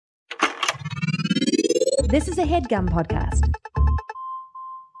This is a HeadGum podcast.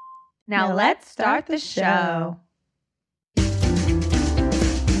 Now let's start the show. This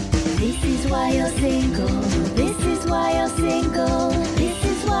is why you're single. This is why you're single. This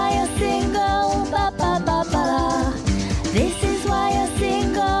is why you're single. Ba ba ba ba. This is why you're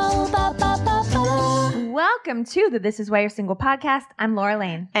single. Ba ba ba ba. Welcome to the This Is Why You're Single podcast. I'm Laura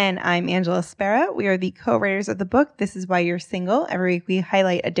Lane. And I'm Angela Spera. We are the co-writers of the book, This Is Why You're Single. Every week we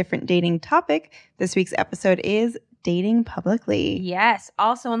highlight a different dating topic. This week's episode is dating publicly. Yes.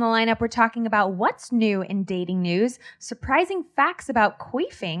 Also on the lineup, we're talking about what's new in dating news, surprising facts about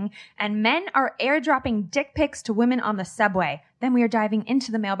queefing, and men are airdropping dick pics to women on the subway. Then we are diving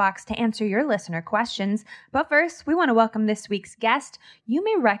into the mailbox to answer your listener questions. But first, we want to welcome this week's guest. You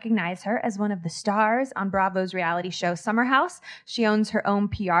may recognize her as one of the stars on Bravo's reality show Summer House. She owns her own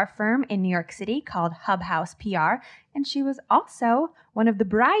PR firm in New York City called Hubbard PR. And she was also one of the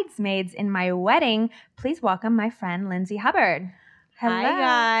bridesmaids in my wedding. Please welcome my friend, Lindsay Hubbard. Hello. Hi,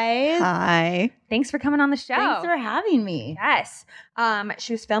 guys. Hi. Thanks for coming on the show. Thanks for having me. Yes.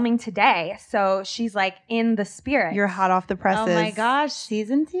 She was filming today, so she's like in the spirit. You're hot off the presses. Oh my gosh,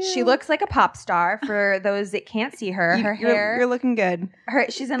 season 2? She looks like a pop star for those that can't see her. Her hair. You're looking good.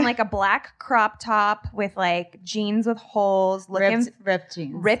 She's in like a black crop top with like jeans with holes. Ripped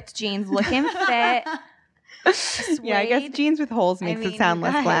jeans. Ripped jeans, looking fit. Yeah, I guess jeans with holes makes it sound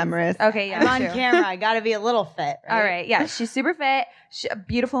less glamorous. Okay, yeah. I'm on true. camera. I got to be a little fit, right? All right, yeah. She's super fit.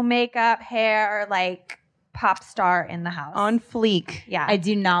 Beautiful makeup, hair, like pop star in the house. On fleek. Yeah. I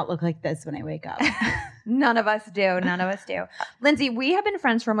do not look like this when I wake up. None of us do. None of us do. Lindsay, we have been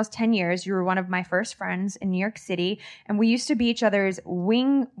friends for almost 10 years. You were one of my first friends in New York City, and we used to be each other's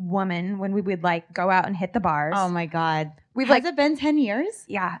wing woman when we would like go out and hit the bars. Oh my God. Has it been 10 years?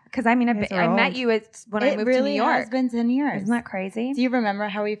 Yeah, because I mean, I met you when I moved really to New York. It has been 10 years. Isn't that crazy? Do you remember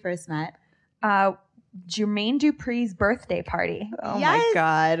how we first met? Jermaine Dupri's birthday party. Oh Yes. my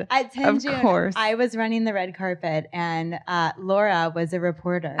God. At 10 Of June, course. I was running the red carpet, and Laura was a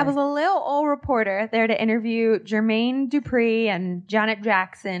reporter. I was a little old reporter there to interview Jermaine Dupri and Janet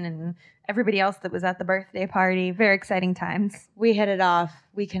Jackson and everybody else that was at the birthday party. Very exciting times. We hit it off.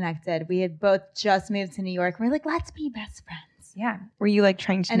 We connected. We had both just moved to New York. We're like, let's be best friends. Yeah. Were you like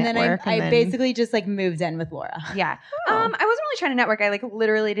trying to And then network? I basically just like moved in with Laura. Yeah. Oh. I wasn't really trying to network. I like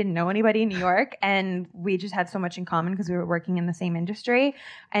literally didn't know anybody in New York, and we just had so much in common because we were working in the same industry,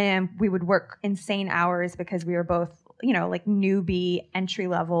 and we would work insane hours because we were both, you know, like newbie entry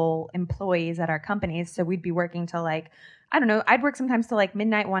level employees at our companies. So we'd be working till like, I don't know, I'd work sometimes till like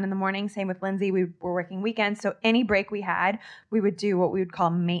midnight, 1 a.m. Same with Lindsay. We were working weekends. So any break we had, we would do what we would call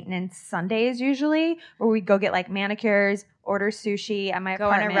maintenance Sundays usually, where we'd go get like manicures, order sushi at my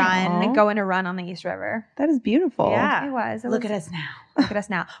apartment, and go on a run on the East River. That is beautiful. Yeah, it was. Look at us now. Look at us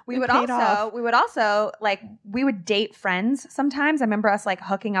now. We would also like, we would date friends sometimes. I remember us like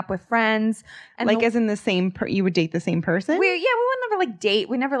hooking up with friends. And Like as in the same, you would date the same person? we would never like date.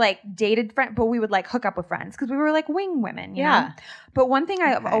 We never like dated friends, but we would like hook up with friends because we were like wing women, you know? But one thing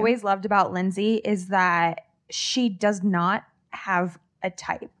I've always loved about Lindsay is that she does not have a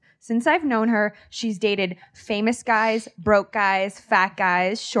type. Since I've known her, she's dated famous guys, broke guys, fat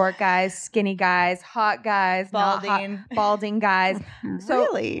guys, short guys, skinny guys, hot guys, not hot, balding guys. So,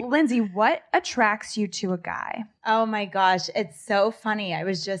 Really? Lindsay, what attracts you to a guy? Oh my gosh, it's so funny. I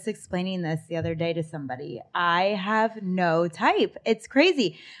was just explaining this the other day to somebody. I have no type. It's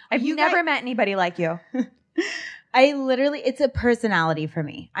crazy. I've never met anybody like you. It's a personality for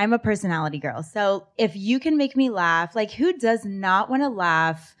me. I'm a personality girl. So if you can make me laugh, like who does not want to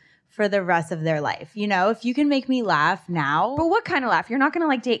laugh for the rest of their life? You know, if you can make me laugh now. But what kind of laugh? You're not going to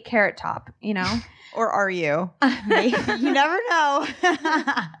like date Carrot Top, you know? Or are you? You never know.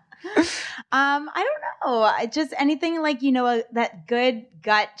 I don't know. Just anything like, you know, that good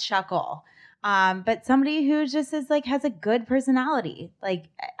gut chuckle. But somebody who just is like has a good personality. Like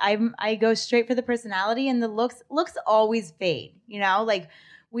I go straight for the personality, and the looks always fade. You know, like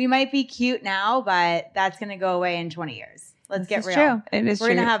we might be cute now, but that's gonna go away in 20 years. Let's get real. True. It is We're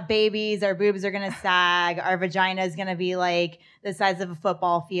true. gonna have babies. Our boobs are gonna sag. Our vagina is gonna be like the size of a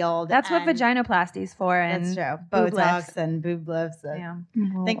football field. That's what vaginoplasty for. And That's true. boob Botox lifts. and boob lifts. Yeah.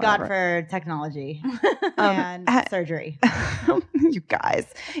 Well, Thank God for technology and surgery. You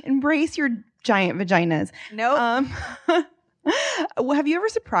guys, embrace your giant vaginas. Nope. Have you ever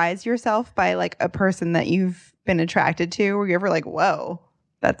surprised yourself by like a person that you've been attracted to? Were you ever like, whoa,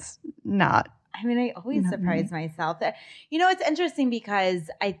 that's not I mean, I always Not surprise myself. You know, it's interesting because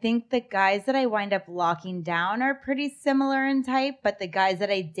I think the guys that I wind up locking down are pretty similar in type, but the guys that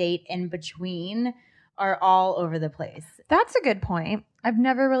I date in between are all over the place. That's a good point. I've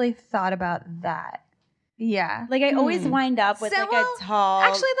never really thought about that. Yeah. Like I always wind up with like a tall.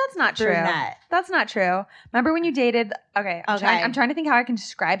 Actually, that's not true. brunette. That's not true. Remember when you dated? Okay. I'm trying to think how I can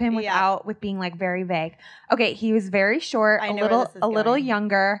describe him with being like very vague. Okay. He was very short, a little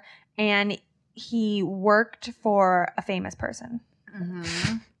younger, and he worked for a famous person.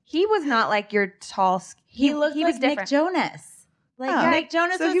 Mm-hmm. He was not like your tall. He looked like different. Nick Jonas. Like Nick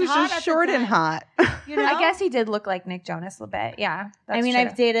Jonas so was he was hot just short and hot. You know? I guess he did look like Nick Jonas a little bit. Yeah. I mean, true.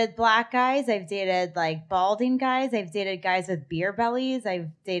 I've dated black guys. I've dated like balding guys. I've dated guys with beer bellies. I've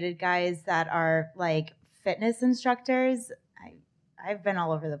dated guys that are like fitness instructors. I've been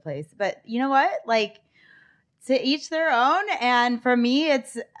all over the place. But you know what? Like to each their own. And for me,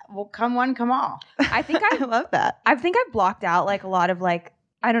 it's come one, come all. I think I love that. I think I've blocked out like a lot of like,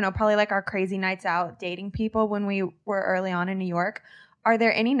 I don't know, probably like our crazy nights out dating people when we were early on in New York. Are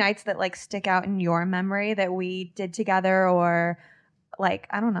there any nights that like stick out in your memory that we did together, or like,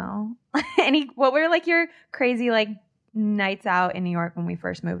 I don't know, what were like your crazy like nights out in New York when we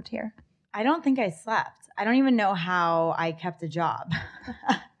first moved here? I don't think I slept. I don't even know how I kept a job.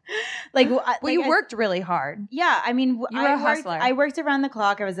 You worked really hard. Yeah, I mean, you were a hustler. I worked around the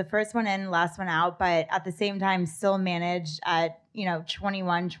clock. I was the first one in, last one out, but at the same time, still managed at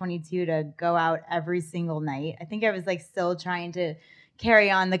 21, 22 to go out every single night. I think I was like still trying to carry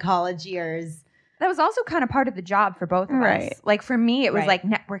on the college years. That was also kind of part of the job for both of us. Like for me, it was like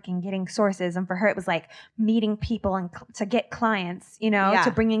networking, getting sources, and for her, it was like meeting people and to get clients.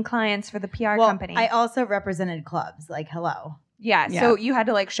 To bring in clients for the PR company. I also represented clubs. Like, hello. Yeah, so you had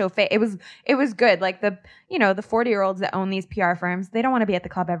to like show face. It was good. Like the 40-year-olds that own these PR firms, they don't want to be at the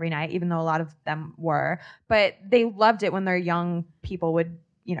club every night, even though a lot of them were. But they loved it when their young people would,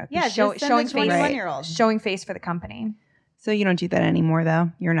 showing face for the company. So you don't do that anymore,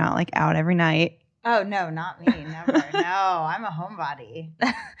 though. You're not like out every night. Oh no, not me. Never. No, I'm a homebody.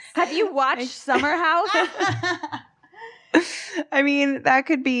 Have you watched Summer House? I mean, that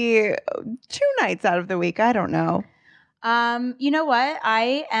could be 2 nights out of the week. I don't know. You know what?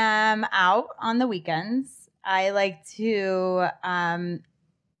 I am out on the weekends. I like to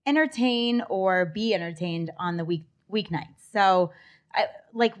entertain or be entertained on the weeknights. So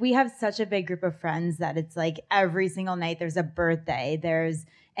we have such a big group of friends that it's like every single night there's a birthday, there's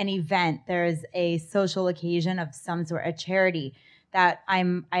an event, there's a social occasion of some sort, a charity that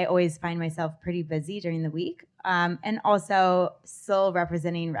I always find myself pretty busy during the week. And also still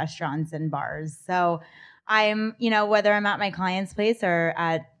representing restaurants and bars. So I'm, whether I'm at my client's place or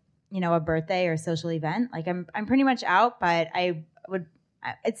at, a birthday or social event, like I'm pretty much out, but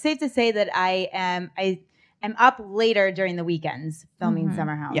it's safe to say that I am up later during the weekends filming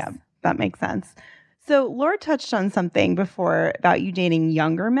Summer House. Yeah, that makes sense. So Laura touched on something before about you dating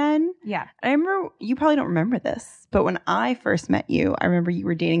younger men. Yeah. I remember, you probably don't remember this, but when I first met you, I remember you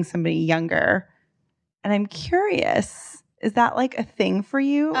were dating somebody younger. And I'm curious, is that like a thing for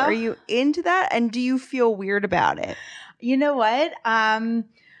you? Are you into that? And do you feel weird about it? You know what?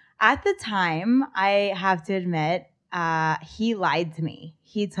 At the time, I have to admit, he lied to me.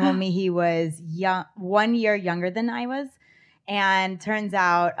 He told me he was 1 year younger than I was. And turns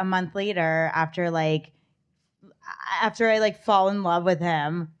out a month later, after I fall in love with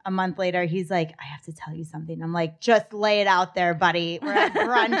him, a month later, he's like, I have to tell you something. I'm like, just lay it out there, buddy. We're at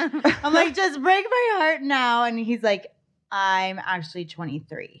brunch. I'm like, just break my heart now. And he's like, I'm actually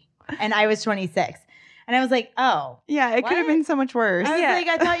 23. And I was 26. And I was like, oh. Yeah, it could have been so much worse. I was like,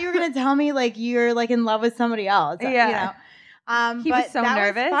 I thought you were going to tell me like you're like in love with somebody else. Yeah. He was so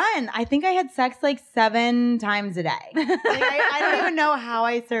nervous. Was fun. I think I had sex like 7 times a day. I don't even know how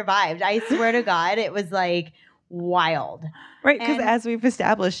I survived. I swear to God, it was like wild. Right, because as we've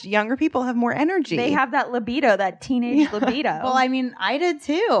established, younger people have more energy. They have that libido, that teenage libido. Well, I mean, I did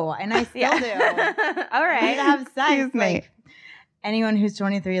too, and I still do. All right. I need to have sex. Excuse me. Anyone who's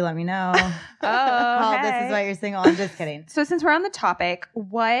 23, let me know. Call This Is Why You're Single. I'm just kidding. So since we're on the topic,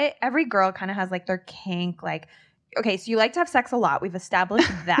 every girl kind of has like their kink, like, okay, so you like to have sex a lot. We've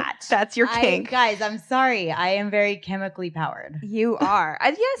established that. That's your kink. Guys, I'm sorry. I am very chemically powered. You are.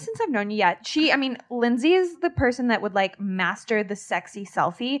 Since I've known you, Lindsay is the person that would like master the sexy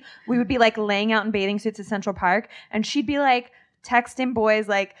selfie. We would be like laying out in bathing suits at Central Park, and she'd be like texting boys,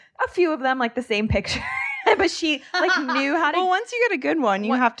 like a few of them, like the same picture. But she like knew how to. Well, once you get a good one,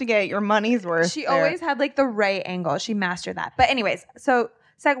 you have to get your money's worth. She always had like the right angle. She mastered that. But anyways, so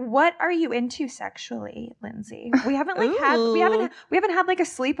what are you into sexually, Lindsay? We haven't had like a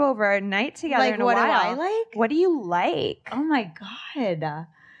sleepover night together in a while. What do I like? What do you like? Oh my God.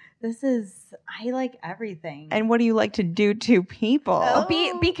 I like everything. And what do you like to do to people? Oh.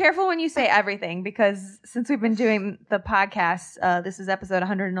 Be careful when you say everything, because since we've been doing the podcast, this is episode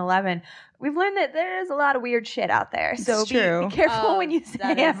 111. We've learned that there's a lot of weird shit out there. So be careful when you say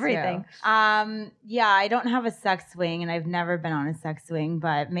everything. Yeah, I don't have a sex swing, and I've never been on a sex swing,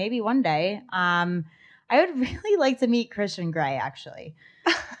 but maybe one day. I would really like to meet Christian Grey, actually.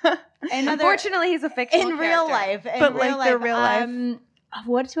 Unfortunately, he's a fictional in real life. But like the real life.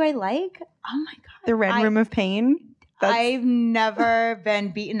 What do I like? Oh my God. The Red Room of Pain? I've never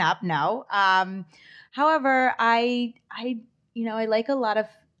been beaten up, no. However, I like a lot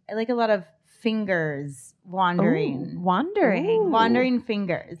of fingers wandering. Ooh, wandering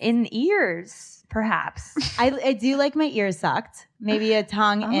fingers. In ears, perhaps. I do like my ears sucked. Maybe a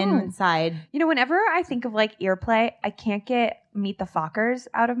tongue inside. You know, whenever I think of like ear play, I can't get Meet the Fockers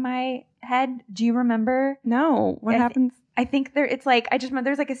out of my head. Do you remember? No. What happens? I think it's like, I just remember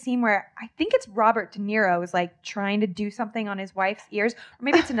there's like a scene where I think it's Robert De Niro is like trying to do something on his wife's ears, or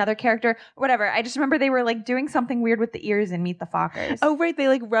maybe it's another character, or whatever. I just remember they were like doing something weird with the ears in Meet the Fockers. Oh, right. They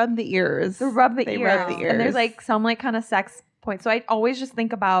like rub the ears. They rub the ears. And there's like some like kind of sex point. So I always just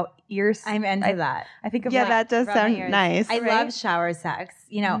think about ears. I'm into that. I think of that does sound nice. I love shower sex.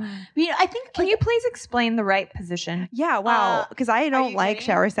 You know, I think. Can you please explain the right position? Yeah, wow. Because I don't like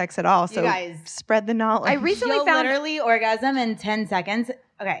shower sex at all. So you guys, spread the knowledge. I recently You'll found literally orgasm in 10 seconds.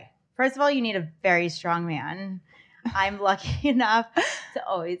 Okay, first of all, you need a very strong man. I'm lucky enough to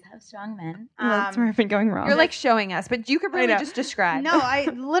always have strong men. That's where I've been going wrong. You're like showing us, but you could really just describe. No, I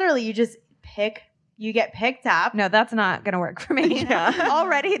literally, you get picked up. No, that's not going to work for me.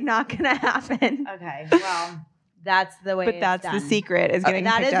 Already not going to happen. Okay, well, that's the way. But that's it's done. the secret is getting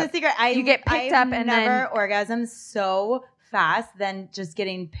picked up. That is the secret. You get picked up and never orgasm so fast than just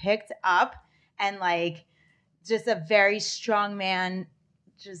getting picked up and like just a very strong man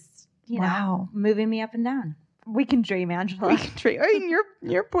just, you know, moving me up and down. We can dream, Angela. We can dream. I mean,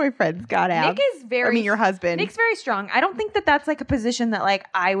 your boyfriend's got abs. Nick is very. I mean, your husband. Nick's very strong. I don't think that that's like a position that like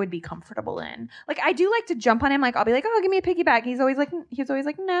I would be comfortable in. Like I do like to jump on him. Like I'll be like, oh, give me a piggyback. He's always like,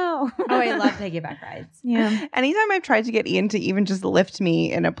 no. Oh, I love piggyback rides. Yeah. Anytime I've tried to get Ian to even just lift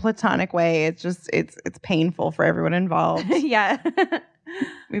me in a platonic way, it's just it's painful for everyone involved. Yeah.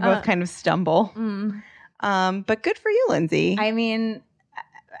 We both kind of stumble. But good for you, Lindsay. I mean,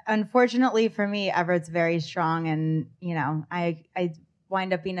 unfortunately for me, Everett's very strong, and you know, I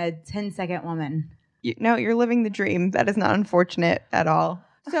wind up being a 10-second woman. You're living the dream. That is not unfortunate at all.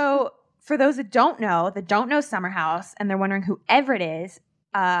 So for those that don't know Summer House, and they're wondering who Everett is,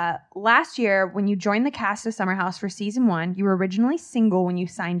 last year when you joined the cast of Summer House for season 1, you were originally single when you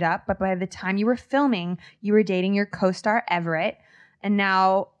signed up, but by the time you were filming, you were dating your co-star Everett, and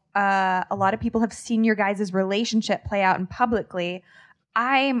now a lot of people have seen your guys' relationship play out in publicly.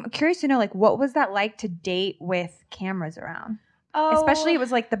 I'm curious to know, like, what was that like to date with cameras around? Oh. Especially it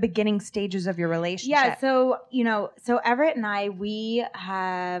was like the beginning stages of your relationship. Yeah, so Everett and I, we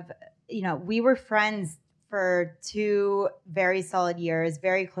were friends for 2 very solid years,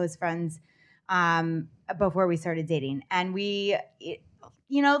 very close friends before we started dating. And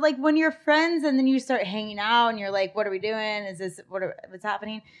like when you're friends and then you start hanging out and you're like, what are we doing? Is this, what's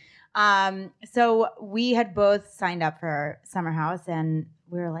happening? So we had both signed up for Summer House, and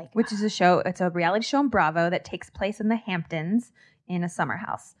we were like, which is it's a reality show on Bravo that takes place in the Hamptons in a summer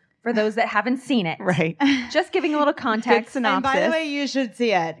house. For those that haven't seen it. Right. Just giving a little context. Synopsis. And by the way, you should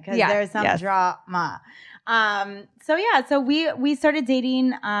see it because there's some drama. So we started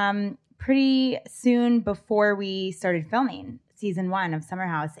dating, pretty soon before we started filming season 1 of Summer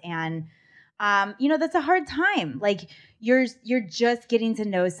House. And, that's a hard time. Like you're just getting to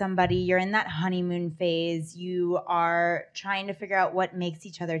know somebody. You're in that honeymoon phase. You are trying to figure out what makes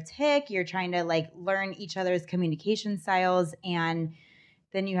each other tick. You're trying to like learn each other's communication styles. And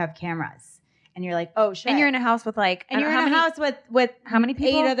then you have cameras and you're like, oh shit. And you're in a house with like, and you're in a house with how many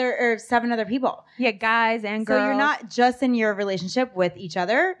people? 7 other people. Yeah. Guys and girls. So you're not just in your relationship with each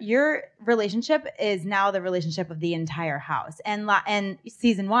other. Your relationship is now the relationship of the entire house. And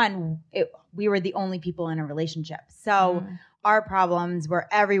season 1, we were the only people in a relationship. So our problems were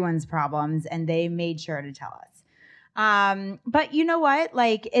everyone's problems, and they made sure to tell us. But you know what?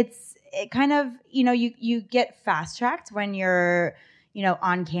 Like it kind of, you get fast tracked when you're,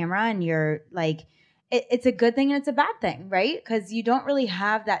 on camera, and you're like, it's a good thing and it's a bad thing, right? Because you don't really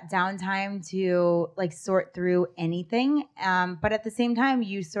have that downtime to like sort through anything. But at the same time,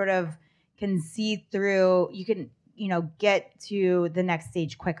 you sort of can see through, you can, get to the next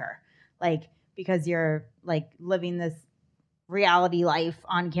stage quicker. Like, because you're like living this reality life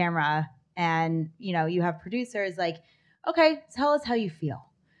on camera, and, you have producers like, okay, tell us how you feel.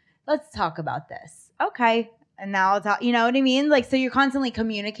 let's talk about this. Okay. And now I'll talk, you know what I mean? Like, so you're constantly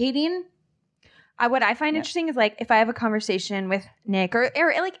communicating. What I find interesting is like if I have a conversation with Nick or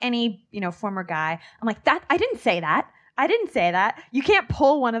like any, former guy, I'm like, that I didn't say that. I didn't say that. You can't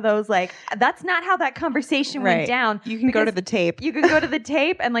pull one of those like, that's not how that conversation went down. You can go to the tape. You can go to the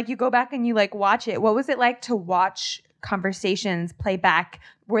tape and like you go back and you like watch it. What was it like to watch conversations play back?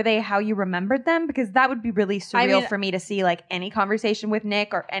 Were they how you remembered them? Because that would be really surreal for me to see like any conversation with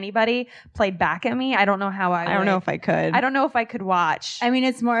Nick or anybody played back at me. I don't know how I don't know if I could. I don't know if I could watch. I mean,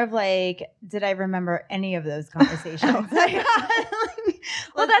 it's more of like, did I remember any of those conversations?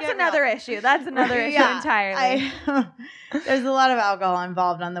 Well, that's another issue. That's another issue entirely. There's a lot of alcohol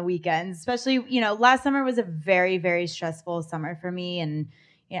involved on the weekends, especially, last summer was a very, very stressful summer for me. And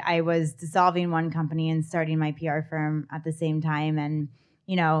I was dissolving one company and starting my PR firm at the same time. And,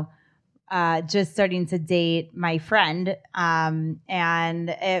 just starting to date my friend. And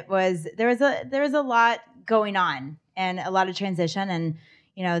there was a lot going on and a lot of transition. And,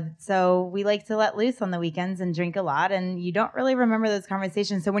 so we like to let loose on the weekends and drink a lot. And you don't really remember those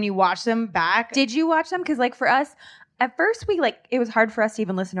conversations. So when you watch them back. Did you watch them? Because like for us, at first it was hard for us to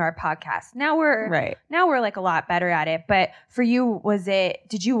even listen to our podcast. Now we're like a lot better at it. But for you,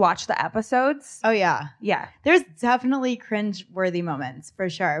 did you watch the episodes? Oh yeah. Yeah. There's definitely cringe-worthy moments for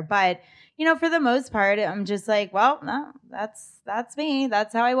sure. But, for the most part, I'm just like, well, no, that's me.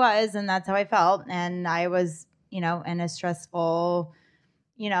 That's how I was. And that's how I felt. And I was, in a stressful,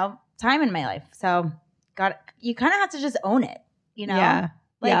 time in my life. So you kind of have to just own it, Yeah.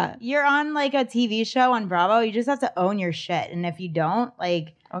 You're on like a TV show on Bravo. You just have to own your shit. And if you don't,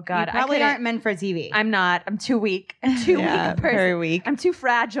 like, oh God, you probably aren't meant for TV. I'm not. I'm too weak. I'm too weak a person. Very weak. I'm too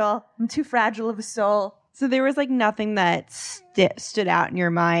fragile. I'm too fragile of a soul. So there was like nothing that stood out in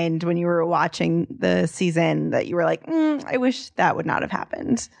your mind when you were watching the season that you were like, I wish that would not have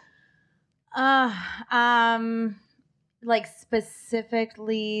happened. Like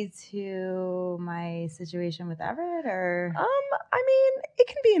specifically to my situation with Everett, or I mean, it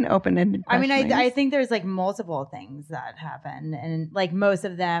can be an open-ended question. I mean, I think there's like multiple things that happened, and like most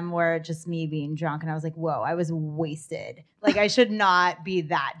of them were just me being drunk, and I was like, whoa, I was wasted. Like I should not be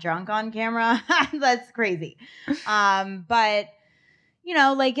that drunk on camera. That's crazy. But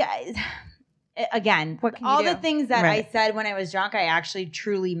like again, all the things that I said when I was drunk, I actually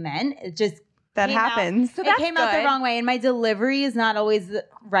truly meant. It just that happens. So it came out the wrong way, and my delivery is not always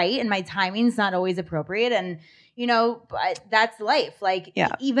right, and my timing is not always appropriate, and but that's life. Like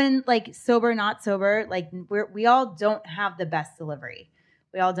even like sober, not sober, like we all don't have the best delivery.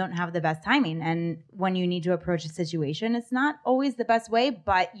 We all don't have the best timing, and when you need to approach a situation, it's not always the best way,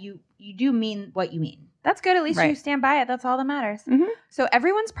 but you do mean what you mean. That's good. At least you stand by it. That's all that matters. Mm-hmm. So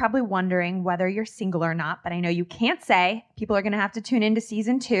everyone's probably wondering whether you're single or not, but I know you can't say. People are going to have to tune into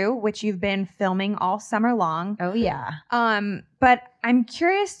season 2, which you've been filming all summer long. Oh, yeah. But I'm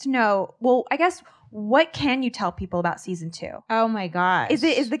curious to know, well, I guess, what can you tell people about season 2? Oh, my gosh.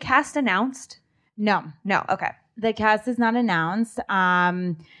 Is the cast announced? No. Okay. The cast is not announced.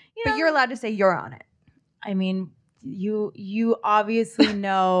 But you're allowed to say you're on it. I mean, you obviously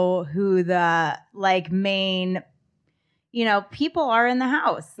know who the like main people are in the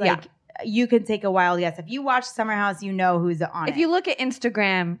house. Like you can take a wild guess. If you watch Summer House, you know who's on it. If you look at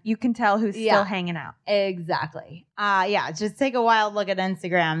Instagram, you can tell who's still hanging out. Exactly. Just take a wild look at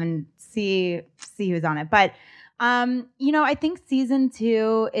Instagram and see who's on it. But I think season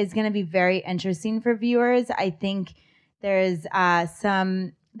 2 is going to be very interesting for viewers. I think there's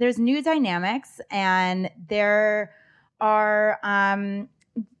there's new dynamics, and there are,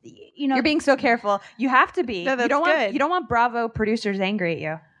 You're being so careful. You have to be. No, that's you don't want Bravo producers angry at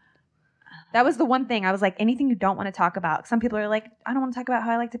you. That was the one thing. I was like, anything you don't want to talk about. Some people are like, I don't want to talk about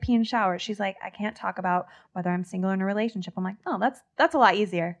how I like to pee in showers. She's like, I can't talk about whether I'm single or in a relationship. I'm like, oh, that's a lot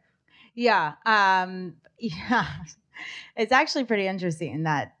easier. Yeah. It's actually pretty interesting,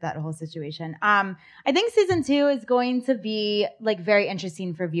 that whole situation. I think season 2 is going to be like very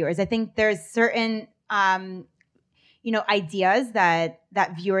interesting for viewers. I think there's certain ideas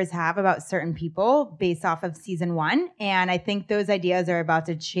that viewers have about certain people based off of season 1, and I think those ideas are about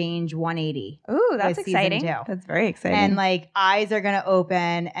to change 180. Ooh, that's exciting. That's very exciting. And like eyes are going to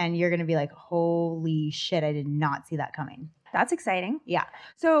open, and you're going to be like, holy shit, I did not see that coming. That's exciting. Yeah.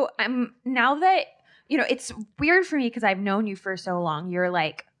 So now that it's weird for me because I've known you for so long. You're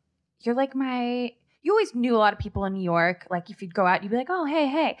like you always knew a lot of people in New York. Like if you'd go out, you'd be like, oh,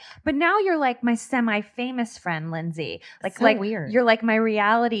 hey. But now you're like my semi-famous friend, Lindsay. Like weird. You're like my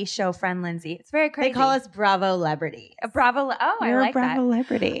reality show friend, Lindsay. It's very crazy. They call us Bravo celebrities. a Bravo. Oh, You're I like a Bravo that.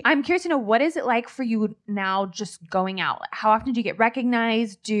 celebrity. I'm curious to know, what is it like for you now just going out? How often do you get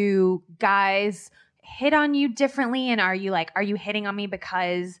recognized? Do guys hit on you differently? And are you hitting on me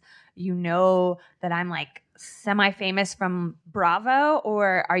because you know that I'm like semi-famous from Bravo,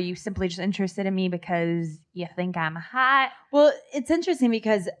 or are you simply just interested in me because you think I'm hot? Well, it's interesting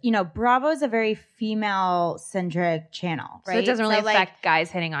because, Bravo is a very female-centric channel, right? So it doesn't really like, affect guys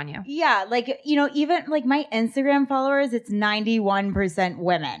hitting on you. Yeah, even like my Instagram followers, it's 91%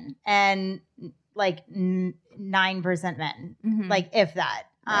 women and like 9% men, Mhm. like if that.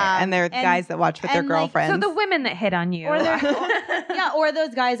 Right. And they're guys that watch with their and, like, girlfriends. So the women that hit on you. Or or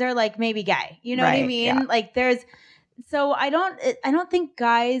those guys are like maybe gay. You know what I Right, mean? yeah. Like so I don't think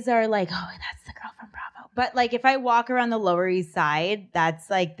guys are like, oh, that's the girl from Bravo. But like if I walk around the Lower East Side, that's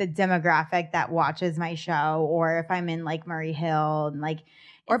like the demographic that watches my show. Or if I'm in like Murray Hill and like,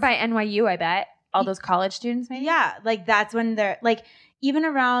 or by NYU, I bet. All those college students maybe? yeah, like that's when they're like, even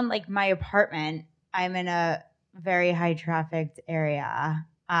around like my apartment, I'm in a very high trafficked area.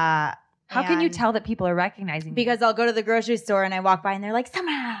 How can you and- tell that people are recognizing you? Because I'll go to the grocery store and I walk by and they're like,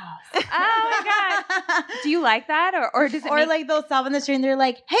 Summer House. Oh my God. Do you like that? Or does it Or make- like they'll stop on the street and they're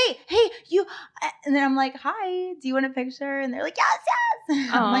like, hey, you. And then I'm like, hi, do you want a picture? And they're like, yes.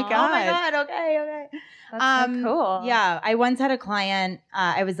 Oh I'm like, my oh my God, okay. That's so cool. Yeah, I once had a client.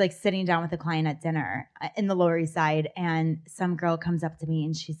 I was like sitting down with a client at dinner in the Lower East Side, and some girl comes up to me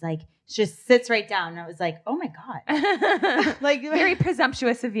and she's like, she just sits right down. And I was like, oh my God. Like very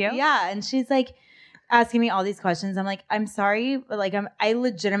presumptuous of you. Yeah. And she's like asking me all these questions. I'm like, I'm sorry, but like I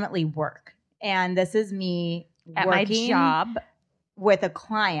legitimately work. And this is me At my working job. with a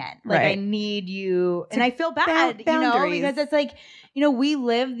client. Like I Right. need you. And I feel bad, boundaries. because it's like, we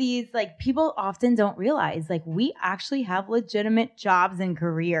live these, like people often don't realize like we actually have legitimate jobs and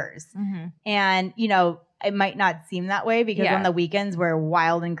careers. Mm-hmm. And, it might not seem that way because Yeah. on the weekends we're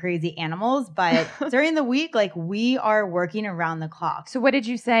wild and crazy animals, but during the week, like we are working around the clock. So what did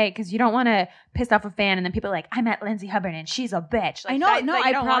you say? Because you don't want to piss off a fan and then people are like, I met Lindsay Hubbard and she's a bitch. Like, I know. that- No, that you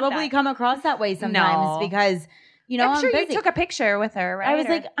I don't want probably that. come across that way sometimes No. because, I'm I'm sure busy. you took a picture with her, right? I was Or-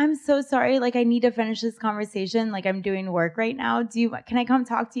 like, I'm so sorry. Like, I need to finish this conversation. Like, I'm doing work right now. Can I come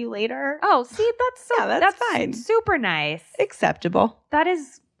talk to you later? oh, see, that's so, Yeah, that's fine. Super nice. Acceptable. That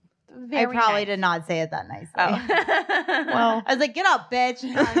is very I probably nice. did not say it that nicely. Oh. Well, I was like, get up, bitch.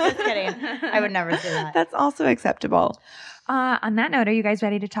 No, I'm just kidding. I would never say that. that's also acceptable. On that note, are you guys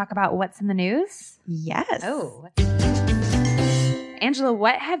ready to talk about what's in the news? Yes. Oh. Angela,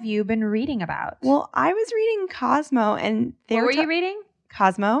 what have you been reading about? Well, I was reading Cosmo, and they what were ta- you reading?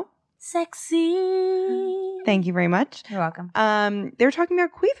 Cosmo. Sexy. Thank you very much. You're welcome. They were talking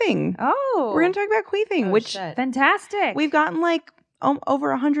about queefing. Oh, We're going to talk about queefing, Oh, which shit. fantastic. we've gotten like over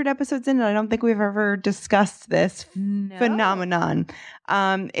 100 episodes in, and I don't think we've ever discussed this No. phenomenon.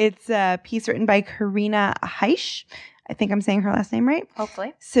 It's a piece written by Karina Heisch. I think I'm saying her last name right.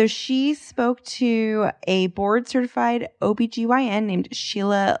 Hopefully. So she spoke to a board-certified OBGYN named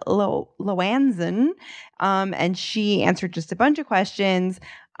Sheila Loanzin, and she answered just a bunch of questions.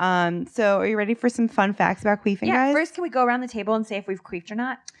 So are you ready for some fun facts about queefing, Yeah. guys? First, can we go around the table and say if we've queefed or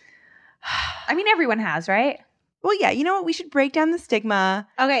not? I mean, everyone has, right? Well, yeah, you know what? We should break down the stigma.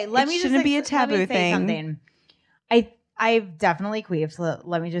 Okay, let It me just shouldn't be a taboo let me say thing. something. I've definitely queefed, so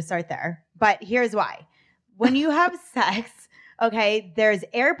let me just start there. But here's why. When you have sex, okay, there's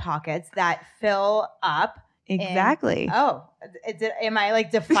air pockets that fill up. Exactly. Am I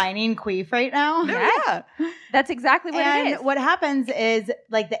like defining queef right now? Yeah. That's exactly what And it is. what happens is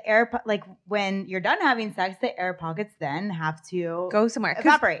like the like when you're done having sex, the air pockets then have to Go somewhere. 'Cause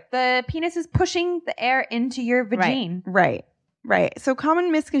evaporate. The penis is pushing the air into your vagina. Right. So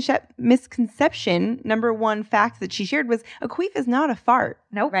common misconception, number one fact that she shared was a queef is not a fart.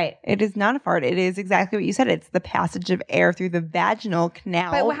 Nope. Right. It is not a fart. It is exactly what you said. It's the passage of air through the vaginal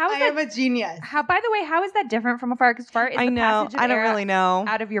canal. But how is that? a genius. By the way, how is that different from a fart? Because fart is I the know. passage of I don't air really know.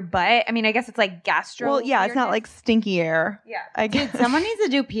 out of your butt. I mean, I guess it's like gastro. Well, yeah, it's not like weirdness. stinky air. Yeah. I guess. Someone needs to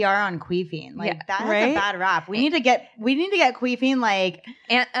do PR on queefing. Like Yeah. that has Right? a bad rap. We need to get queefing like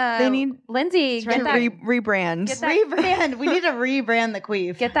And, They need Lindsay, to get that, rebrand. Get that- rebrand. We need to rebrand the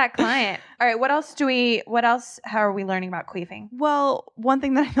queef. get that client. All right. How are we learning about queefing? Well, one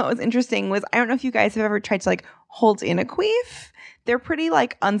thing that I thought was interesting was I don't know if you guys have ever tried to like hold in a queef. They're pretty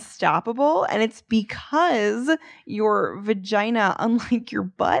like unstoppable, and it's because your vagina, unlike your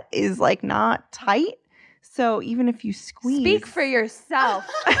butt, is like not tight. So even if you squeeze, Speak for yourself.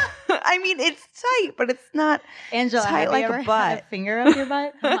 I mean, it's tight, but it's not Angela, tight have like you a ever butt. had a finger up your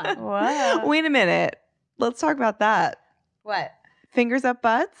butt? Come on. Whoa. Wait a minute. Let's talk about that. What? Fingers up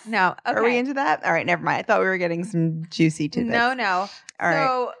butts? No. Okay. Are we into that? All right, never mind. I thought we were getting some juicy tidbits. No. All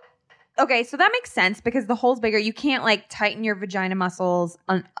right. Okay, so that makes sense because the hole's bigger. You can't like tighten your vagina muscles.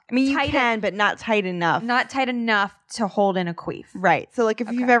 I mean, you tight can, but not tight enough. Not tight enough to hold in a queef. Right. So, like,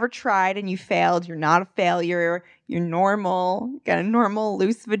 if you've Okay. ever tried and you failed, you're not a failure. You're normal. Got a normal,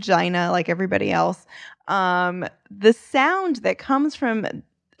 loose vagina like everybody else. The sound that comes from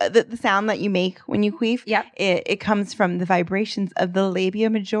the sound that you make when you queef, Yep. it comes from the vibrations of the labia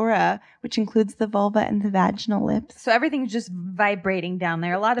majora, which includes the vulva and the vaginal lips. So everything's just vibrating down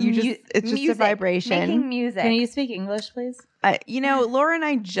there. A lot of It's just a music, vibration. Making music. Can you speak English, please? Laura and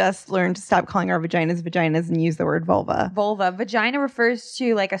I just learned to stop calling our vaginas and use the word vulva. Vulva. Vagina refers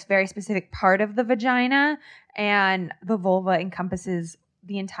to like a very specific part of the vagina, and the vulva encompasses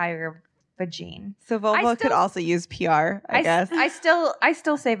the entire vagine. So vulva could also use PR, I guess. I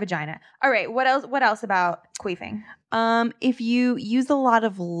still say vagina. All right. What else about queefing? If you use a lot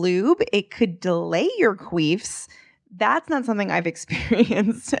of lube, it could delay your queefs. That's not something I've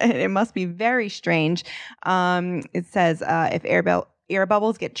experienced. It must be very strange. It says if air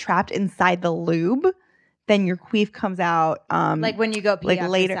bubbles get trapped inside the lube, then your queef comes out Like when you go pee like after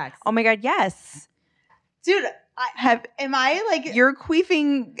later. sex. Oh my God, yes. Dude, am I like You're a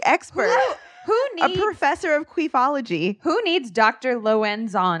queefing expert. Who A needs professor of queefology. Who needs Dr.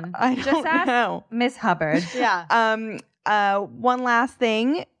 Lowenz on? I Just don't ask know. Miss Hubbard. yeah. One last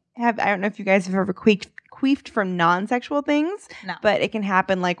thing. I don't know if you guys have ever queefed from non-sexual things, No. but it can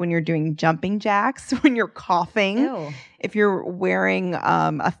happen like when you're doing jumping jacks, when you're coughing, Ew. if you're wearing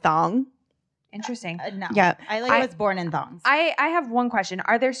a thong. Interesting. No. Yeah. I was born in thongs. I have one question.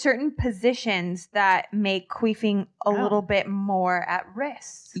 Are there certain positions that make queefing a little bit more at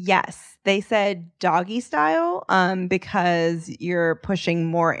risk? Yes, they said doggy style because you're pushing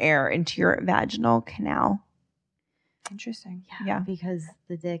more air into your vaginal canal. Interesting. Yeah. Because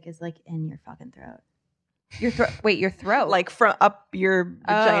the dick is like in your fucking throat. Your throat. Wait, your throat. Like from up your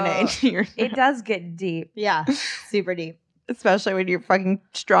vagina Oh. into your It does get deep. Yeah. Super deep. especially when you're fucking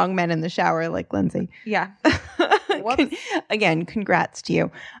strong men in the shower like Lindsay. Yeah. Again, congrats to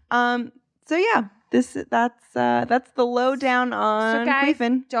you. So yeah, that's the lowdown on So guys,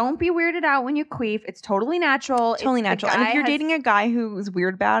 queefing. don't be weirded out when you queef. It's totally natural. Totally If the natural. And if guy you're has- dating a guy who's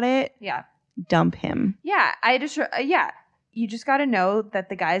weird about it, yeah, dump him. yeah, you just got to know that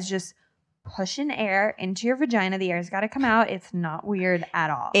the guy's just pushing air into your vagina. The air's got to come out. It's not weird at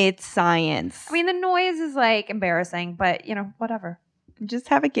all. It's science. I mean, the noise is like embarrassing, but whatever. just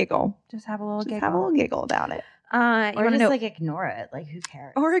have a giggle. Just have a little Just giggle. have a little giggle about it. You Or want to just know? like ignore it. Like who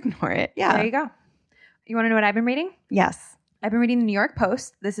cares? Or ignore it. Yeah. There you go. You want to know what I've been reading? Yes. I've been reading the New York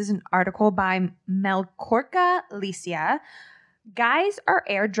Post. This is an article by Melkorka Licia. Guys are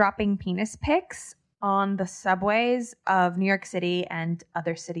airdropping penis pics on the subways of New York City and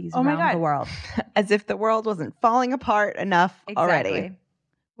other cities Oh my around God. the world. As if the world wasn't falling apart enough already.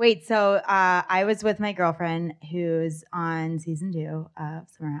 Wait, so I was with my girlfriend who's on season 2 of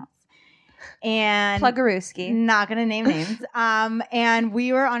Summer House. And Pluggarooski. not gonna name names. And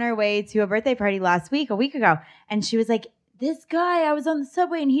we were on our way to a birthday party a week ago, and she was like, "This guy, I was on the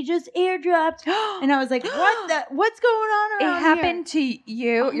subway and he just airdropped," and I was like, "What's going on It around happened to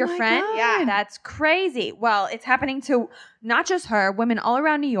you, Oh your my friend? God. Yeah, that's crazy. Well, it's happening to not just her, women all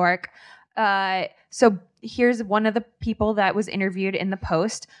around New York. So here's one of the people that was interviewed in the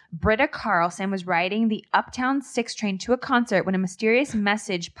Post. Britta Carlson was riding the Uptown 6 train to a concert when a mysterious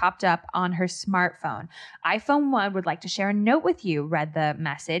message popped up on her smartphone. iPhone 1 would like to share a note with you, read the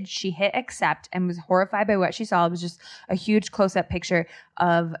message. She hit accept and was horrified by what she saw. It was just a huge close-up picture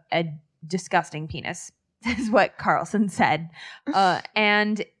of a disgusting penis, is what Carlson said.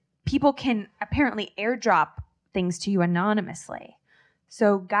 And people can apparently airdrop things to you anonymously.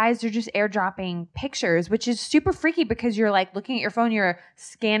 So guys are just airdropping pictures, which is super freaky because you're like looking at your phone, you're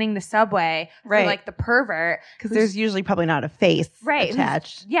scanning the subway Right. for like the pervert. Because there's usually probably not a face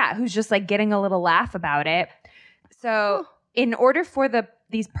attached. Who's just like getting a little laugh about it. So in order for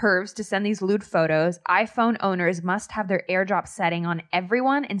these pervs to send these lewd photos, iPhone owners must have their airdrop setting on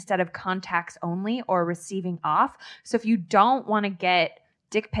everyone instead of contacts only or receiving off. So if you don't want to get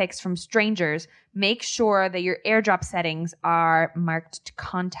dick pics from strangers, make sure that your airdrop settings are marked to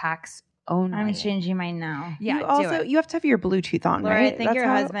contacts only. I'm changing mine now. Yeah, You have to have your Bluetooth on, Laura, right? I think That's your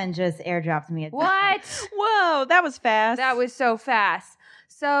how- husband just airdropped me. What? Whoa, that was fast. That was so fast.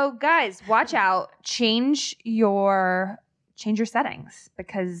 So guys, watch out. Change your change your settings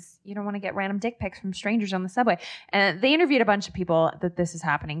because you don't want to get random dick pics from strangers on the subway. And they interviewed a bunch of people that this is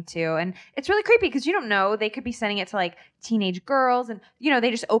happening to. And it's really creepy because you don't know. They could be sending it to like teenage girls and,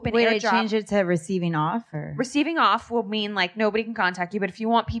 they just open Wait, AirDrop. they change it to receiving off or? Receiving off will mean like nobody can contact you. But if you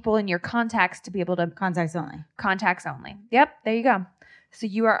want people in your contacts to be able to. Contacts only. Contacts only. Yep. There you go. So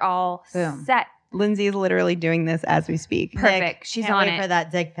you are all Boom. set. Lindsay is literally doing this as we speak. Perfect. Nick, She's can't on wait it. for that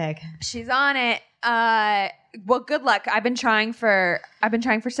dick pic. She's on it. Well, good luck. I've been trying for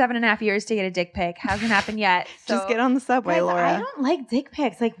 7.5 years to get a dick pic. Hasn't happened yet. So. Just get on the subway, Guys, Laura. I don't like dick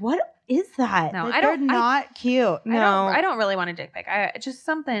pics. Like, what is that? No, Like, I don't- They're not cute. No. I don't really want a dick pic. Just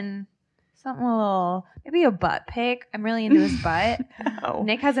something a little, maybe a butt pic. I'm really into his butt. No.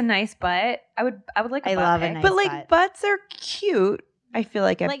 Nick has a nice butt. I would like a I butt love a pic. nice But like butt. butts are cute, I feel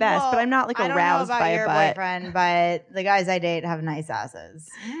like at Like, best, well, but I'm not like I don't aroused know about by a your butt. boyfriend, but the guys I date have nice asses.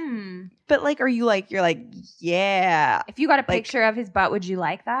 But like, you're like, yeah. If you got a Like- picture of his butt, would you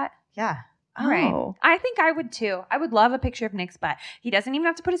like that? Yeah. All right. Oh. I think I would too. I would love a picture of Nick's butt. He doesn't even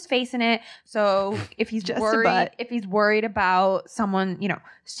have to put his face in it. So if he's Just a worried, butt. if he's worried about someone,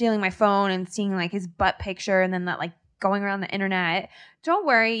 stealing my phone and seeing like his butt picture and then that like going around the internet, don't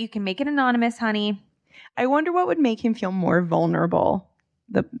worry. You can make it anonymous, honey. I wonder what would make him feel more vulnerable.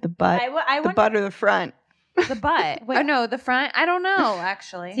 The butt, I the wonder- butt or the front. The butt. Wait. Oh no, the front. I don't know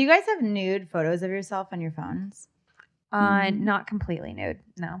actually. Do you guys have nude photos of yourself on your phones? Not completely nude.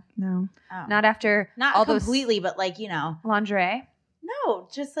 No, No. Oh. not after Not all completely, but like, lingerie. no,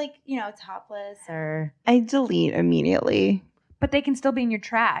 just like, topless or. I delete immediately. But they can still be in your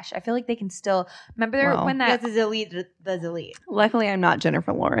trash. I feel like they can still remember Well, when You that. have to delete the delete. Luckily, I'm not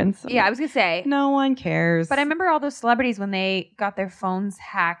Jennifer Lawrence. so Yeah, I was gonna say. no one cares. But I remember all those celebrities when they got their phones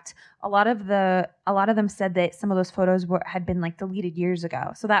hacked. A lot of them said that some of those photos had been like deleted years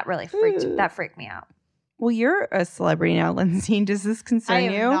ago. So that really freaked me out. Well, you're a celebrity now, Lindsay. Does this concern I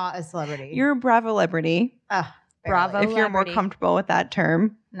am you? not a celebrity. You're a Bravo celebrity. Bravo. If you're more Celebrity. comfortable with that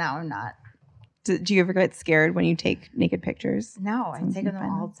term. No, I'm not. Do you ever get scared when you take naked pictures? No, I Sounds take them fun.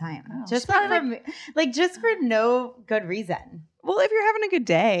 all the time. Oh. Just She's probably just for no good reason. Well, if you're having a good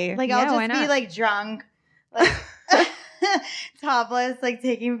day. Like Yeah, I'll why just be not? like drunk, like topless, like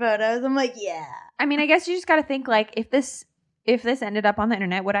taking photos. I'm like, yeah. I mean, I guess you just got to think like if this ended up on the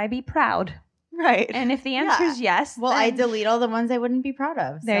internet, would I be proud? right. And if the answer is yes, Well, I then delete all the ones I wouldn't be proud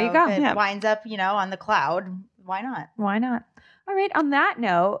of. There So you go. If it Yeah. winds up, on the cloud. Why not? why not? All right. On that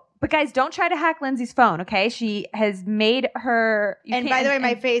note, but guys, don't try to hack Lindsay's phone. Okay, she has made her. And by the way,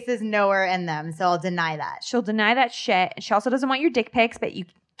 my face is nowhere in them, so I'll deny that. she'll deny that shit. And she also doesn't want your dick pics, but you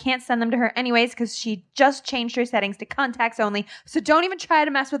can't send them to her anyways because she just changed her settings to contacts only. So don't even try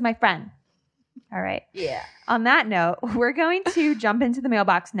to mess with my friend. All right. Yeah. On that note, we're going to jump into the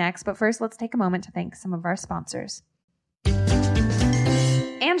mailbox next, but first let's take a moment to thank some of our sponsors.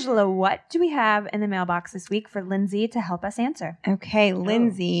 Angela, what do we have in the mailbox this week for Lindsay to help us answer? Okay,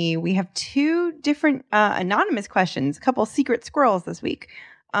 Lindsay, we have two different anonymous questions, a couple secret squirrels this week.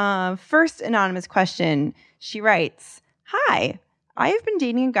 First anonymous question, she writes, "Hi, I have been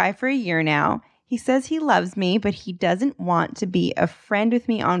dating a guy for a year now. He says he loves me, but he doesn't want to be a friend with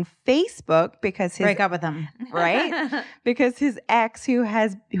me on Facebook because his Break up with them. right? Because his ex, who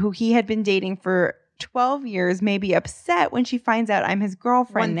he had been dating for 12 years, may be upset when she finds out I'm his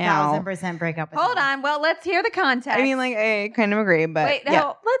girlfriend now." 1000% break up with Hold them. on. Well, let's hear the context. I mean, like, I kind of agree, but Wait, yeah.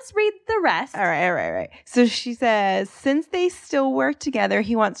 no, let's read the rest. All right. So she says, since they still work together,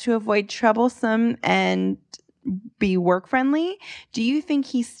 he wants to avoid troublesome and be work friendly. Do you think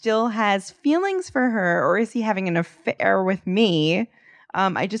he still has feelings for her, or is he having an affair with me?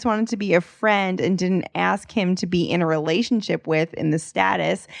 I just wanted to be a friend and didn't ask him to be in a relationship with in the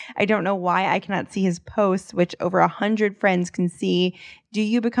status. I don't know why I cannot see his posts, which over 100 friends can see. Do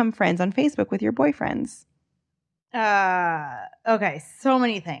you become friends on Facebook with your boyfriends? Okay, so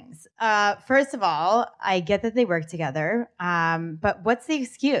many things. First of all, I get that they work together, but what's the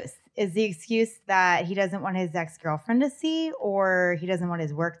excuse? Is the excuse that he doesn't want his ex-girlfriend to see, or he doesn't want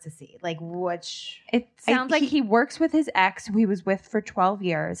his work to see? Like, which? It sounds like he works with his ex, who he was with for 12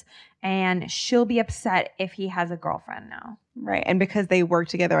 years, and she'll be upset if he has a girlfriend now. Right. And because they work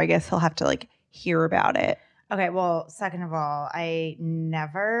together, I guess he'll have to like hear about it. Okay, well, second of all, I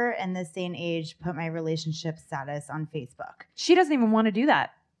never in this day and age put my relationship status on Facebook. She doesn't even want to do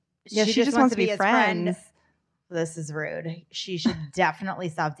that. Yeah, she just wants to be his friends. This is rude. She should definitely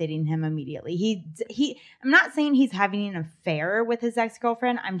stop dating him immediately. I'm not saying he's having an affair with his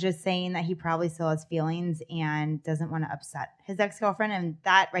ex-girlfriend. I'm just saying that he probably still has feelings and doesn't want to upset his ex-girlfriend. And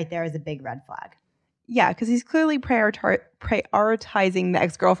that right there is a big red flag. Yeah, because he's clearly prioritizing the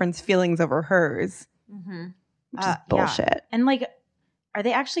ex-girlfriend's feelings over hers. Mm-hmm. which is bullshit. Yeah. And like, are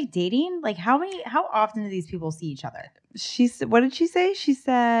they actually dating? Like, how often do these people see each other? What did she say? She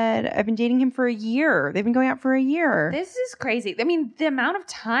said, I've been dating him for a year. They've been going out for a year. This is crazy. I mean, the amount of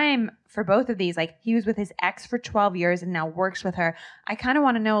time for both of these, like he was with his ex for 12 years and now works with her. I kind of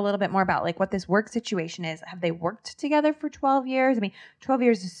want to know a little bit more about like what this work situation is. Have they worked together for 12 years? I mean, 12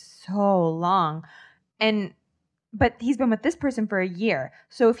 years is so long. But he's been with this person for a year.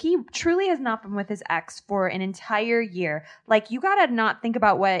 So if he truly has not been with his ex for an entire year, like you got to not think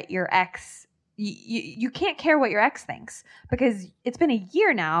about what your ex, you can't care what your ex thinks because it's been a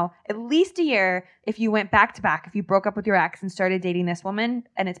year now, at least a year. If you went back to back, if you broke up with your ex and started dating this woman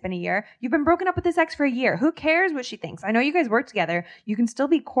and it's been a year, you've been broken up with this ex for a year. Who cares what she thinks? I know you guys work together. You can still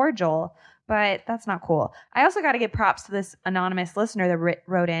be cordial, but that's not cool. I also got to give props to this anonymous listener that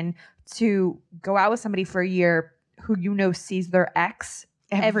wrote in to go out with somebody for a year who sees their ex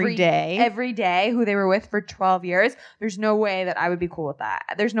every day, who they were with for 12 years. There's no way that I would be cool with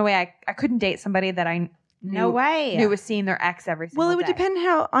that. There's no way I couldn't date somebody that I knew was seeing their ex every single day. Well, it would depend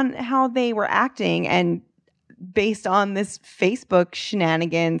on how they were acting, and based on this Facebook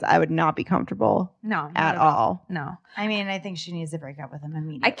shenanigans, I would not be comfortable at all. No. I mean, I think she needs to break up with him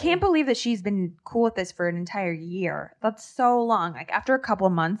immediately. I can't believe that she's been cool with this for an entire year. That's so long. Like after a couple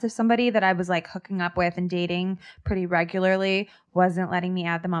of months, if somebody that I was like hooking up with and dating pretty regularly wasn't letting me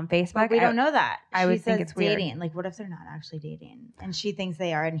add them on Facebook. But we don't know that. I would think it's dating. weird. Like what if they're not actually dating and she thinks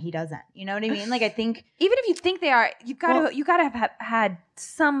they are and he doesn't? You know what I mean? Like I think even if you think they are, you gotta have had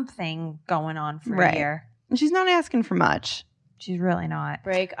something going on for a year. And she's not asking for much. She's really not.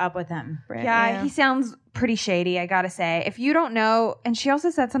 Break up with him. Yeah, he sounds pretty shady, I gotta say. If you don't know, and she also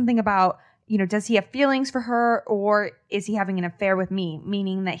said something about, does he have feelings for her or is he having an affair with me?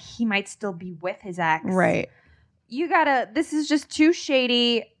 Meaning that he might still be with his ex. Right. This is just too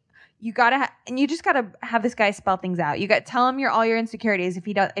shady. You just gotta have this guy spell things out. You got tell him all your insecurities.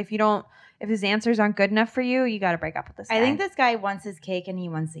 If his answers aren't good enough for you, you got to break up with this guy. I think this guy wants his cake and he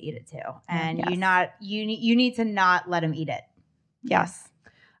wants to eat it too. And you need to not let him eat it. Yes.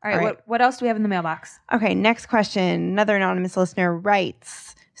 All right. What else do we have in the mailbox? Okay. Next question. Another anonymous listener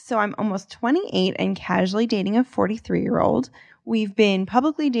writes, so I'm almost 28 and casually dating a 43-year-old. We've been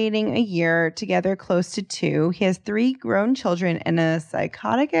publicly dating a year, together close to 2. He has 3 grown children and a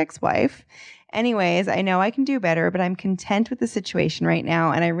psychotic ex-wife. Anyways, I know I can do better, but I'm content with the situation right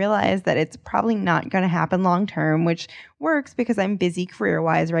now, and I realize that it's probably not going to happen long term, which works because I'm busy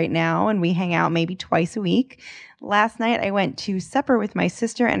career-wise right now, and we hang out maybe twice a week. Last night, I went to supper with my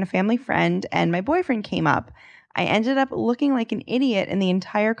sister and a family friend, and my boyfriend came up. I ended up looking like an idiot in the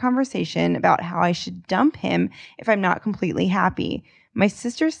entire conversation about how I should dump him if I'm not completely happy. My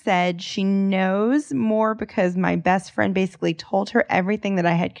sister said she knows more because my best friend basically told her everything that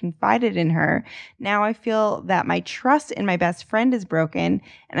I had confided in her. Now I feel that my trust in my best friend is broken,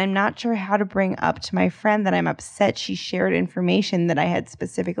 and I'm not sure how to bring up to my friend that I'm upset she shared information that I had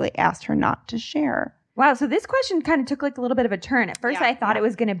specifically asked her not to share. Wow, so this question kind of took like a little bit of a turn. At first, I thought it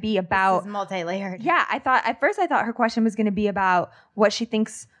was going to be about... This is multi-layered. Yeah, I thought her question was going to be about what she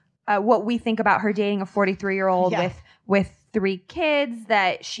thinks, what we think about her dating a 43-year-old with 3 kids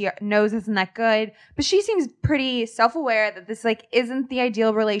that she knows isn't that good. But she seems pretty self-aware that this like isn't the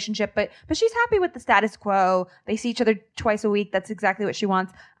ideal relationship, but she's happy with the status quo. They see each other twice a week. That's exactly what she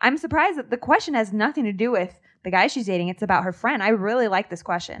wants. I'm surprised that the question has nothing to do with the guy she's dating. It's about her friend. I really like this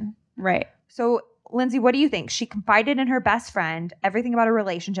question. Right. So, Lindsay, what do you think? She confided in her best friend everything about her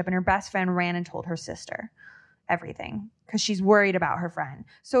relationship, and her best friend ran and told her sister everything because she's worried about her friend.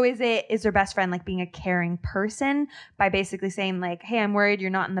 So is her best friend like being a caring person by basically saying like, hey, I'm worried you're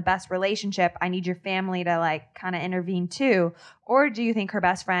not in the best relationship. I need your family to like kind of intervene too. Or do you think her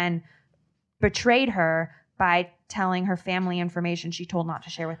best friend betrayed her by telling her family information she told not to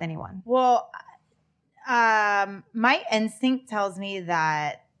share with anyone? Well, my instinct tells me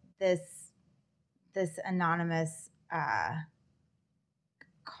that this anonymous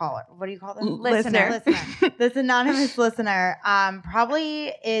caller, what do you call them? Listener. This anonymous listener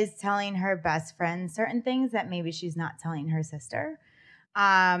probably is telling her best friend certain things that maybe she's not telling her sister.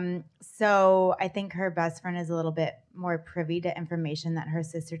 So I think her best friend is a little bit more privy to information that her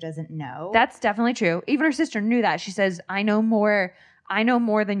sister doesn't know. That's definitely true. Even her sister knew that. She says, I know more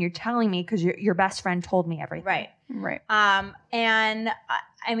than you're telling me because your best friend told me everything. Right. And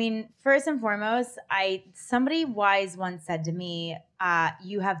I mean, first and foremost, somebody wise once said to me,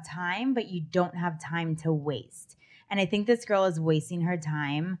 you have time, but you don't have time to waste. And I think this girl is wasting her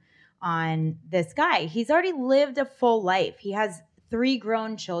time on this guy. He's already lived a full life. He has 3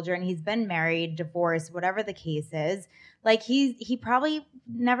 grown children. He's been married, divorced, whatever the case is. Like he probably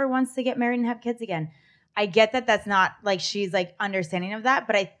never wants to get married and have kids again. I get that that's not like she's like understanding of that,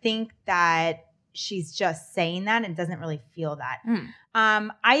 but I think that she's just saying that and doesn't really feel that.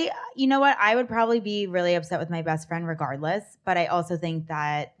 You know what? I would probably be really upset with my best friend regardless, but I also think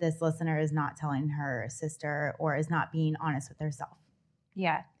that this listener is not telling her sister or is not being honest with herself.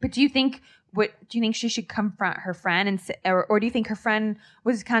 Yeah. But do you think she should confront her friend or do you think her friend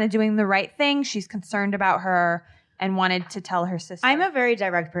was kind of doing the right thing? She's concerned about her and wanted to tell her sister. I'm a very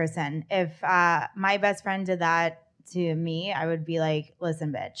direct person. If my best friend did that to me, I would be like,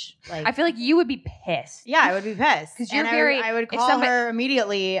 listen, bitch. Like, I feel like you would be pissed. Yeah, I would be pissed. Because you're I would call her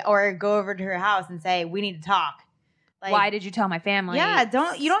immediately or go over to her house and say, we need to talk. Like, why did you tell my family? Yeah,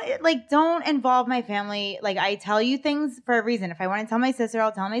 don't involve my family. Like, I tell you things for a reason. If I want to tell my sister,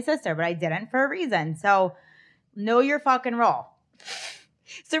 I'll tell my sister, but I didn't for a reason. So know your fucking role.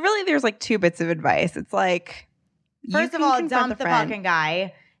 So really there's like two bits of advice. It's like, first of all, dump the fucking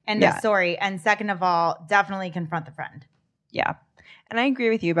guy and the story. And second of all, definitely confront the friend. Yeah. And I agree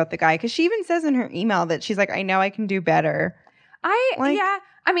with you about the guy because she even says in her email that she's like, I know I can do better.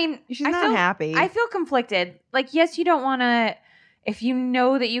 I mean, she's not happy. I feel conflicted. Like, yes, you don't want to, if you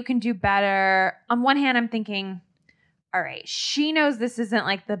know that you can do better. On one hand, I'm thinking, all right, she knows this isn't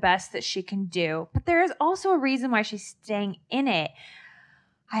like the best that she can do, but there is also a reason why she's staying in it.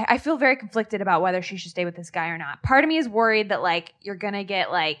 I feel very conflicted about whether she should stay with this guy or not. Part of me is worried that like you're gonna get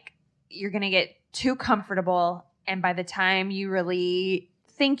too comfortable, and by the time you really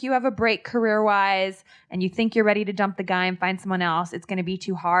think you have a break career-wise and you think you're ready to dump the guy and find someone else, it's gonna be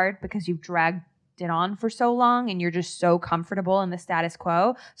too hard because you've dragged it on for so long and you're just so comfortable in the status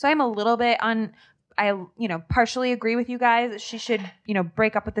quo. So I'm a little bit partially agree with you guys that she should,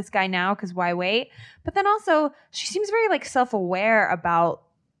 break up with this guy now because why wait? But then also she seems very like self-aware about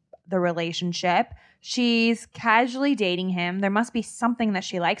the relationship. She's casually dating him. There must be something that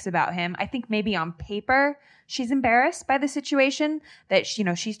she likes about him. I think maybe on paper she's embarrassed by the situation that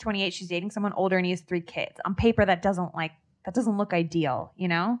she's 28, she's dating someone older and he has 3 kids. On paper that doesn't look ideal,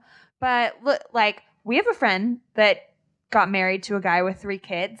 But look, like we have a friend that got married to a guy with 3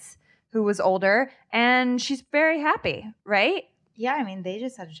 kids who was older and she's very happy, right? Yeah, I mean, they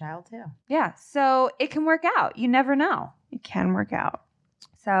just had a child too. Yeah, so it can work out. You never know. It can work out.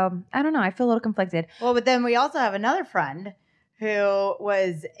 So, I don't know. I feel a little conflicted. Well, but then we also have another friend who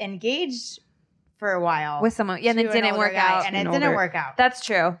was engaged for a while. With someone. Yeah, and it didn't work out. And it didn't work out. That's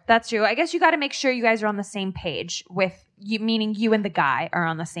true. I guess you got to make sure you guys are on the same page with you, meaning you and the guy are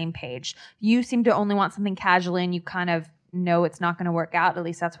on the same page. You seem to only want something casual and you kind of know it's not going to work out. At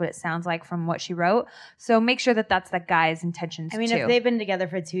least that's what it sounds like from what she wrote. So make sure that that's the guy's intentions too. I mean, if they've been together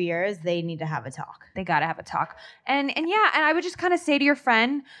for 2 years, they need to have a talk. They got to have a talk. And I would just kind of say to your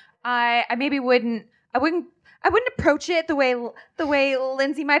friend, I wouldn't approach it the way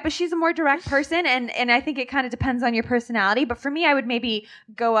Lindsay might, but she's a more direct person and I think it kind of depends on your personality. But for me, I would maybe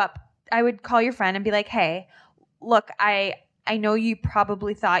I would call your friend and be like, hey, look, I know you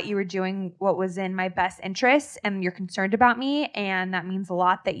probably thought you were doing what was in my best interests and you're concerned about me. And that means a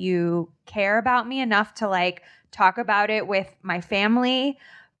lot that you care about me enough to like talk about it with my family.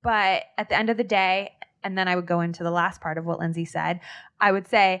 But at the end of the day, and then I would go into the last part of what Lindsay said, I would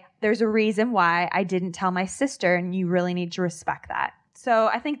say there's a reason why I didn't tell my sister and you really need to respect that. So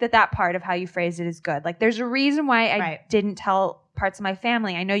I think that part of how you phrased it is good. Like there's a reason why I didn't tell parts of my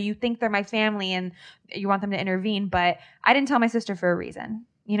family. I know you think they're my family and you want them to intervene, but I didn't tell my sister for a reason,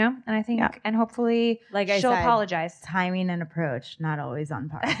 And I think, and hopefully she'll apologize. Timing and approach, not always on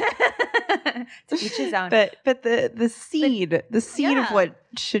par. To each his own. But the seed of what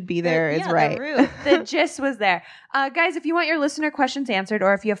should be there is right. The gist was there. Guys, if you want your listener questions answered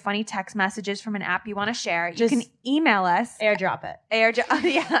or if you have funny text messages from an app you want to share, you can email us. Airdrop it.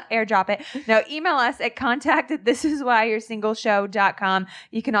 Airdrop it. No, email us at contact@thisiswhyyoursingleshow.com.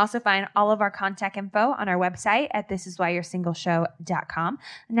 You can also find all of our contact info on our website at thisiswhyyoursingleshow.com.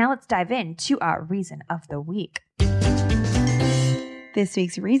 Now let's dive into our reason of the week. This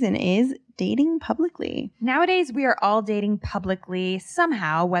week's reason is dating publicly. Nowadays, we are all dating publicly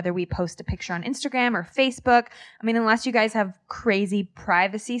somehow, whether we post a picture on Instagram or Facebook. I mean, unless you guys have crazy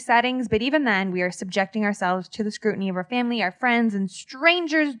privacy settings, but even then, we are subjecting ourselves to the scrutiny of our family, our friends, and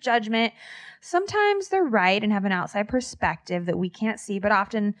strangers' judgment. Sometimes they're right and have an outside perspective that we can't see, but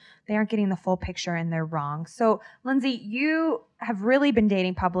often they aren't getting the full picture and they're wrong. So, Lindsay, you have really been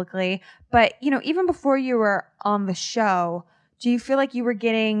dating publicly, but, even before you were on the show, do you feel like you were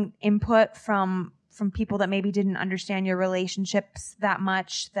getting input from people that maybe didn't understand your relationships that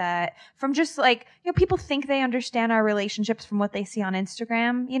much, that from just like, people think they understand our relationships from what they see on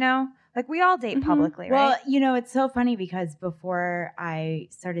Instagram, Like we all date publicly, Well, right? you know, it's so funny because before I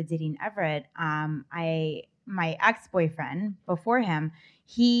started dating Everett, my ex-boyfriend before him,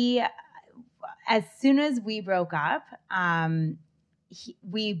 he, as soon as we broke up,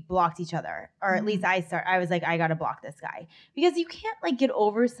 we blocked each other, or at least I was like, I got to block this guy, because you can't like get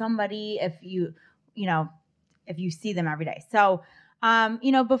over somebody if you see them every day. So,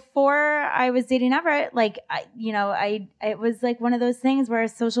 before I was dating Everett, like, it was like one of those things where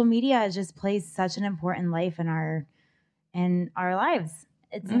social media just plays such an important life in our lives.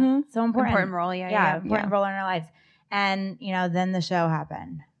 It's so important. Important role, yeah. Important role in our lives. And, then the show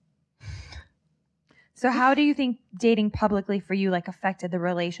happened. So how do you think dating publicly for you like affected the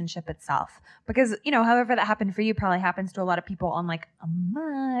relationship itself? Because, however that happened for you probably happens to a lot of people on like a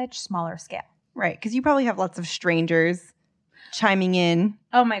much smaller scale. Right. Because you probably have lots of strangers chiming in.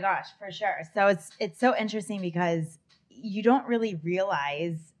 Oh my gosh, for sure. So it's so interesting because you don't really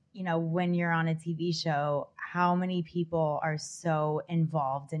realize, when you're on a TV show, how many people are so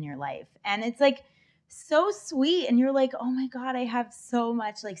involved in your life. And it's like so sweet. And you're like, oh my God, I have so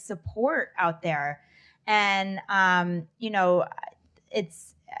much like support out there. And,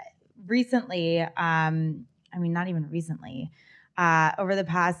 it's recently, not even recently, over the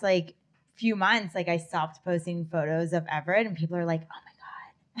past like few months, like I stopped posting photos of Everett and people are like, oh my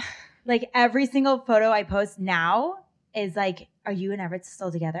God. Like every single photo I post now is like, are you and Everett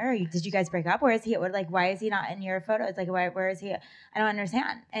still together? Did you guys break up? Where is he? Why is he not in your photo? It's like, where is he? I don't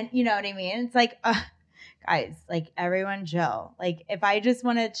understand. And you know what I mean? It's like, guys, like everyone chill. Like if I just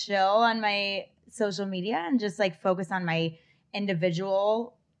want to chill on my social media and just like focus on my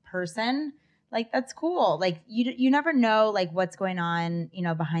individual person, like that's cool. Like you never know like what's going on,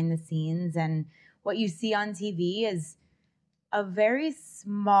 behind the scenes, and what you see on TV is a very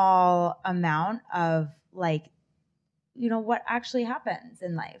small amount of like, what actually happens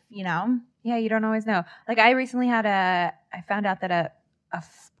in life, Yeah, you don't always know. Like I recently I found out that a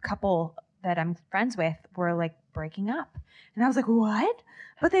couple that I'm friends with were like breaking up. And I was like, what?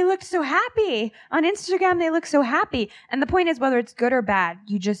 But they looked so happy. On Instagram, they look so happy. And the point is, whether it's good or bad,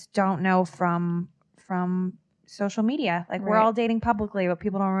 you just don't know from social media. Like we're all dating publicly, but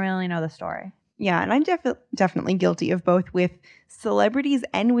people don't really know the story. Yeah, and I'm definitely guilty of both with celebrities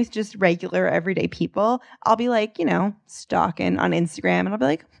and with just regular everyday people. I'll be like, stalking on Instagram, and I'll be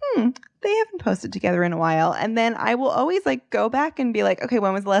like, they haven't posted together in a while. And then I will always like go back and be like, okay,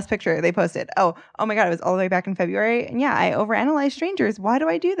 when was the last picture they posted? Oh my God, it was all the way back in February. And yeah, I overanalyze strangers. Why do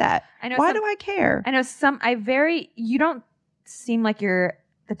I do that? Why do I care? I know you don't seem like you're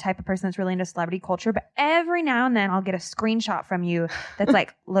the type of person that's really into celebrity culture, but every now and then I'll get a screenshot from you that's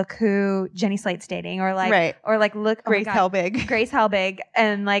like, look who Jenny Slate's dating, or like, look, Grace Helbig,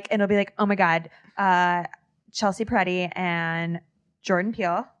 and like, and it'll be like, oh my God, Chelsea Peretti and Jordan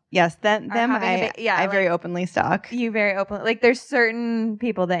Peele. Yes, them I very openly stalk. You very openly, like there's certain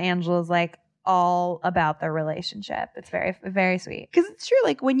people that Angela's like all about their relationship. It's very, very sweet. Because it's true,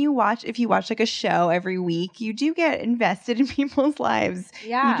 like if you watch like a show every week, you do get invested in people's lives.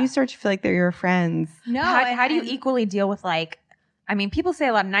 Yeah. You do start to feel like they're your friends. No. How do you equally deal with like, people say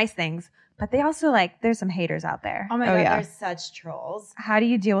a lot of nice things, but they also like, there's some haters out there. Oh my God, there's such trolls. How do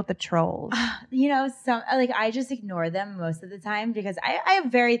you deal with the trolls? I just ignore them most of the time because I have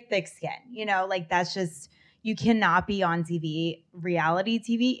very thick skin, like that's just, you cannot be on TV, reality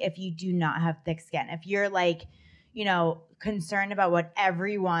TV, if you do not have thick skin. If you're like, concerned about what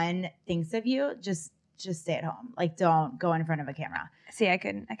everyone thinks of you, just stay at home. Like don't go in front of a camera. See, I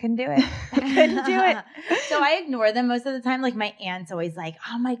couldn't do it. I couldn't do it. So I ignore them most of the time. Like my aunt's always like,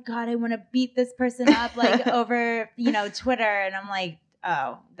 oh my God, I want to beat this person up like over, Twitter. And I'm like,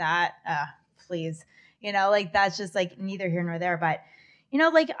 oh, please. Like that's just like neither here nor there. But,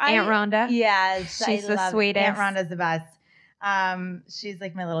 Aunt Rhonda. Yeah. She's the sweetest. Aunt Rhonda's the best. She's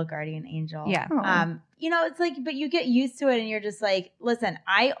like my little guardian angel. Yeah. It's like, but you get used to it and you're just like, listen,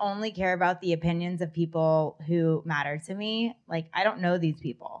 I only care about the opinions of people who matter to me. Like, I don't know these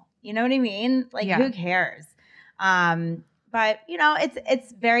people. You know what I mean? Like, who cares? But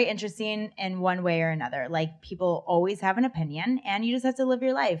it's very interesting in one way or another. Like people always have an opinion and you just have to live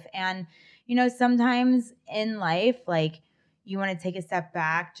your life. And, sometimes in life, like you want to take a step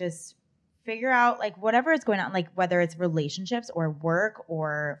back, just figure out like whatever is going on, like whether it's relationships or work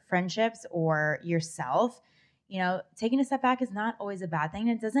or friendships or yourself, taking a step back is not always a bad thing.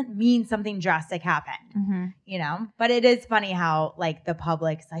 It doesn't mean something drastic happened, but it is funny how like the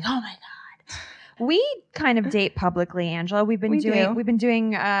public's like, oh my God. We kind of date publicly, Angela. We've been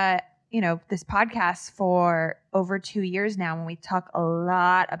doing this podcast for over 2 years now, and we talk a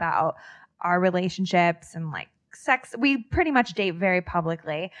lot about our relationships and like sex. We pretty much date very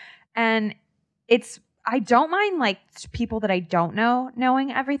publicly. And I don't mind like people that I don't know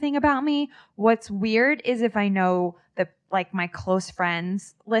knowing everything about me. What's weird is if I know that like my close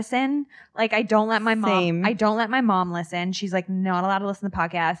friends listen. Like I don't let my mom listen. She's like not allowed to listen to the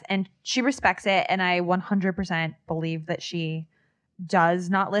podcast, and she respects it. And I 100% believe that she does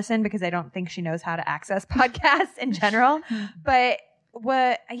not listen because I don't think she knows how to access podcasts in general. But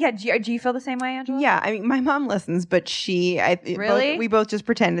do you feel the same way, Angela? Yeah, I mean, my mom listens, but Really? we both just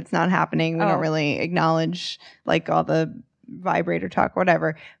pretend it's not happening. We don't really acknowledge like all the vibrator talk,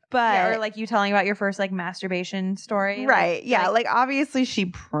 whatever. But or like you telling about your first like masturbation story, right? Like obviously she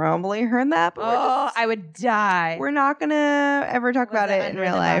probably heard that. But I would die. We're not gonna ever talk about it in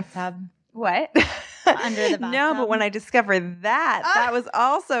real life. What? Under the bathtub. No, but when I discovered that was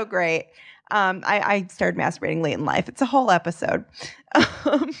also great. I started masturbating late in life. It's a whole episode.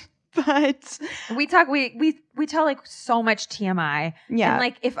 But we tell like so much TMI. Yeah. And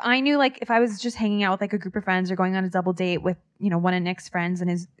like if I knew like if I was just hanging out with like a group of friends or going on a double date with, one of Nick's friends and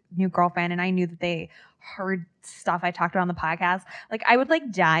his new girlfriend, and I knew that they heard stuff I talked about on the podcast, like I would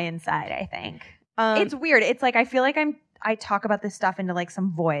like die inside, I think. It's weird. It's like I feel like I talk about this stuff into like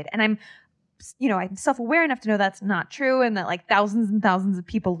some void, and I'm self-aware enough to know that's not true and that like thousands and thousands of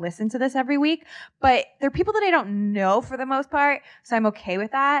people listen to this every week, but they're people that I don't know for the most part, so I'm okay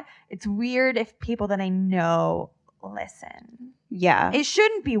with that. It's weird if people that I know listen. Yeah. It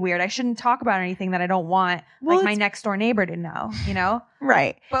shouldn't be weird. I shouldn't talk about anything that I don't want like my next door neighbor to know,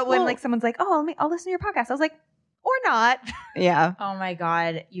 Right. But when like someone's like, "Oh, I'll listen to your podcast," I was like, or not. Yeah. Oh my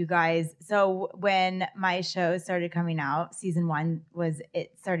God, you guys. So when my show started coming out, season 1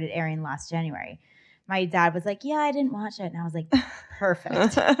 started airing last January. My dad was like, "Yeah, I didn't watch it." And I was like,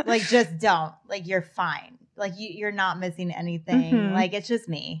 perfect. Like, just don't. Like, you're fine. Like, you're not missing anything. Mm-hmm. Like, it's just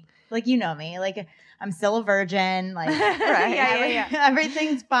me. Like, you know me. Like, I'm still a virgin. Like, Right. Yeah.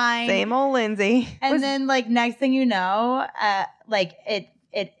 Everything's fine. Same old Lindsay. And then, like, next thing you know, like,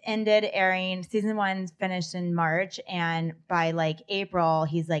 it ended airing. Season 1 finished in March, and by like April,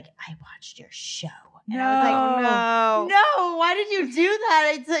 he's like, "I watched your show." And I was like, no, why did you do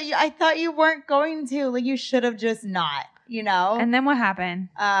that? I thought you weren't going to. Like, you should have just not, And then what happened?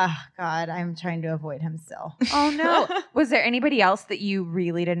 God, I'm trying to avoid him still. Oh no. Was there anybody else that you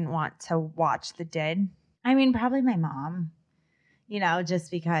really didn't want to watch that did? I mean, probably my mom, just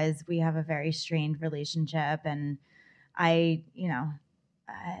because we have a very strained relationship, and I,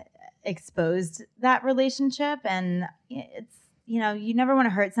 exposed that relationship, and it's you never want to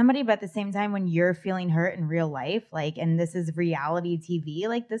hurt somebody, but at the same time, when you're feeling hurt in real life, like, and this is reality TV,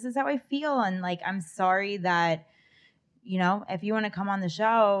 like, this is how I feel, and like, I'm sorry that if you want to come on the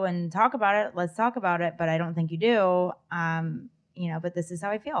show and talk about it, let's talk about it, but I don't think you do. But this is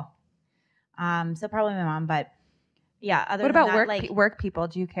how I feel. So probably my mom, but yeah. Other what than about that, work people?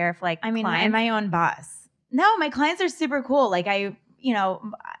 Do you care if like I'm clients? my own boss. No, my clients are super cool. Like I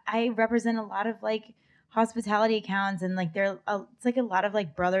represent a lot of like hospitality accounts, and like it's like a lot of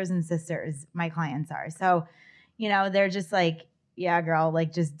like brothers and sisters. My clients are. So, they're just like, yeah, girl,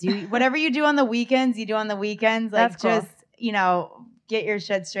 like just do whatever you do on the weekends, you do on the weekends. Like, That's cool. Just, get your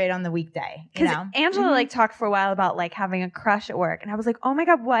shit straight on the weekday. Because Angela like talked for a while about like having a crush at work, and I was like, oh my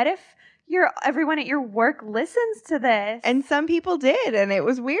God, what if everyone at your work listens to this? And some people did, and it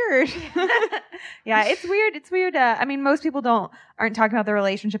was weird. Yeah, it's weird. It's weird. I mean, most people aren't talking about their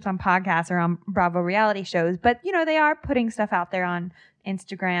relationships on podcasts or on Bravo reality shows, but they are putting stuff out there on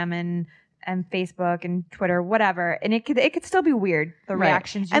Instagram and Facebook and Twitter, whatever. And it could still be weird, the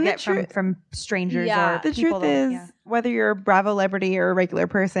reactions you get from strangers or the people. truth is, whether you're a Bravo celebrity or a regular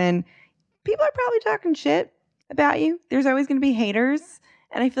person, people are probably talking shit about you. There's always going to be haters.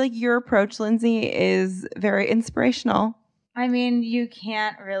 And I feel like your approach, Lindsay, is very inspirational. I mean, you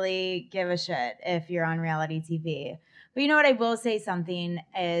can't really give a shit if you're on reality TV. But you know what? I will say something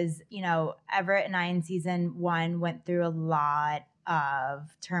is, Everett and I in season 1 went through a lot of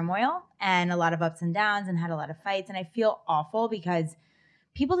turmoil and a lot of ups and downs and had a lot of fights. And I feel awful because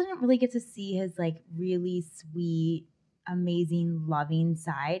people didn't really get to see his like really sweet, amazing, loving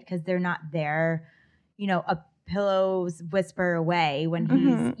side, because they're not there, a pillow's whisper away when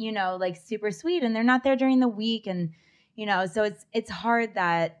he's, like super sweet, and they're not there during the week. And, so it's hard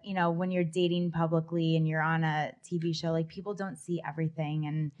that, when you're dating publicly and you're on a TV show, like people don't see everything.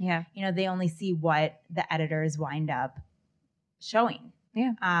 And, they only see what the editors wind up showing.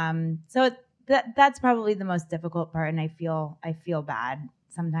 Yeah. So that's probably the most difficult part. And I feel bad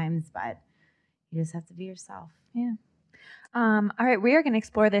sometimes, but you just have to be yourself. Yeah. All right, we are going to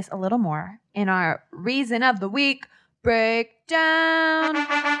explore this a little more in our Reason of the Week breakdown.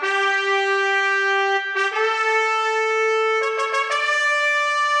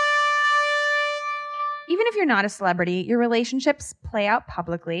 Even if you're not a celebrity, your relationships play out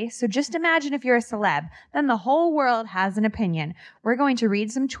publicly. So just imagine if you're a celeb, then the whole world has an opinion. We're going to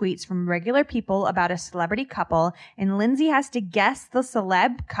read some tweets from regular people about a celebrity couple, and Lindsay has to guess the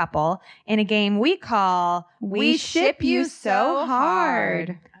celeb couple in a game we call We Ship You So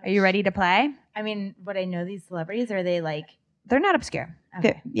Hard. Are you ready to play? I mean, would I know these celebrities? Or are they like... They're not obscure.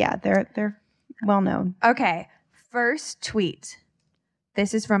 Okay. They're well known. Okay, first tweet.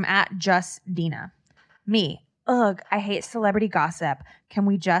 This is from @JustDina. Me. Ugh, I hate celebrity gossip. Can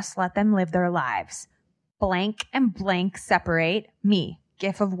we just let them live their lives? Blank and blank separate. Me.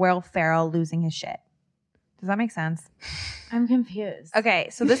 GIF of Will Ferrell losing his shit. Does that make sense? I'm confused. Okay,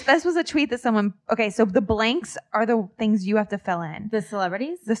 so this was a tweet that someone... Okay, so the blanks are the things you have to fill in. The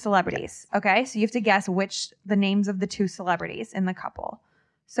celebrities? The celebrities. Okay, so you have to guess the names of the two celebrities in the couple.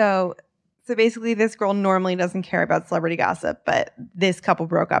 So basically, this girl normally doesn't care about celebrity gossip, but this couple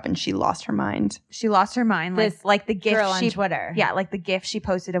broke up and she lost her mind. She lost her mind. Like the gift girl on Twitter. Yeah, like the gift she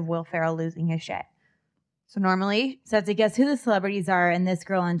posted of Will Ferrell losing his shit. So normally... So I have to guess who the celebrities are, and this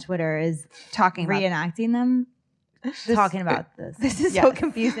girl on Twitter is talking reenacting them? Talking about this. This is so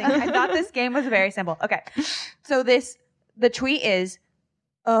confusing. I thought this game was very simple. Okay. So the tweet is,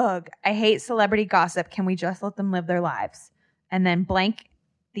 ugh, I hate celebrity gossip. Can we just let them live their lives? And then blank,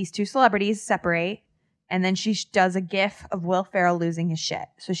 these two celebrities separate. And then she does a gif of Will Ferrell losing his shit.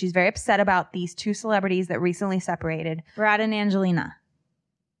 So she's very upset about these two celebrities that recently separated. Brad and Angelina.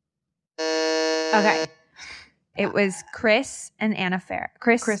 Okay. It was Chris and Anna Faris.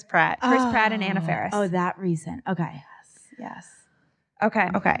 Chris Pratt. Chris Pratt and Anna Faris. Oh, that reason. Okay. Yes. Okay.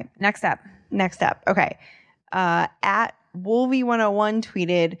 Next up. Okay. At Wolvie101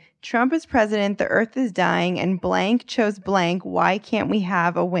 tweeted, Trump is president, the earth is dying, and blank chose blank. Why can't we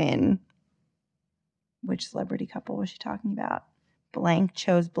have a win? Which celebrity couple was she talking about? Blank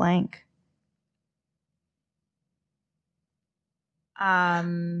chose blank. Do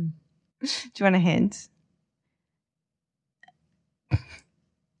you want a hint?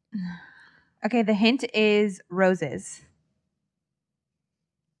 Okay, the hint is roses.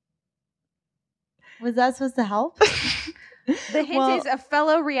 Was that supposed to help? The hint is a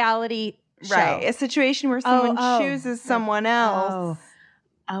fellow reality show. Right. A situation where someone chooses someone else.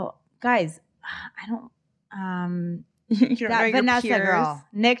 Oh, guys, I don't. You don't know your Vanessa peers. girl.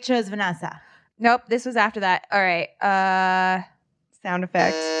 Nick chose Vanessa. Nope, this was after that. All right. Sound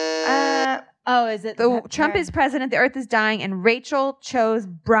effect. Is it Trump is president, the earth is dying, and Rachel chose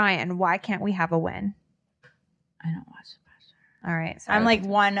Brian. Why can't we have a win? I don't watch the All right. So I'm like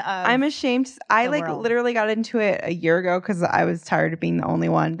one of... I'm ashamed. I world. literally got into it a year ago because I was tired of being the only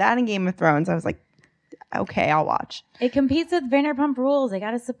one. That and Game of Thrones, I was like, okay, I'll watch. It competes with Vanderpump Rules. I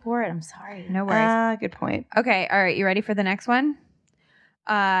got to support. I'm sorry. No worries. Good point. Okay. All right. You ready for the next one?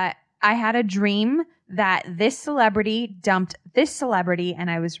 I had a dream that this celebrity dumped this celebrity, and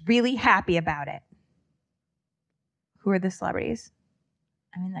I was really happy about it. Who are the celebrities?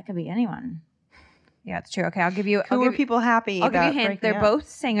 I mean, that could be anyone. Yeah, it's true. Okay, I'll give you... Who are people happy I'll about give you a hint. breaking They're up? both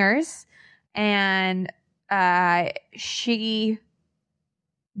singers, and she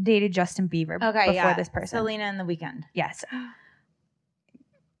dated Justin Bieber before this person. Selena and The Weeknd. Yes.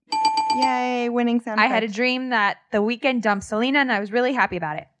 Yay, winning sound I had a effect. dream that The Weeknd dumped Selena, and I was really happy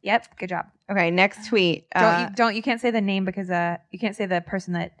about it. Yep, good job. Okay, next tweet. You can't say the name because you can't say the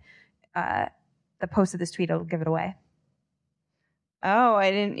person that posted this tweet. It'll give it away. Oh,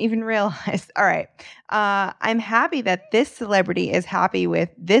 I didn't even realize. All right. I'm happy that this celebrity is happy with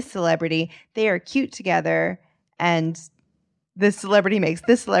this celebrity. They are cute together, and this celebrity makes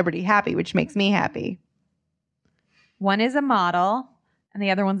this celebrity happy, which makes me happy. One is a model, and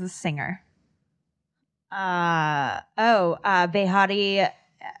the other one's a singer. Behati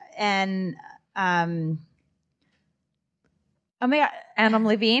and oh my God, Adam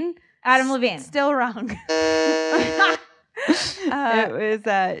Levine. Adam Levine. Still wrong. It was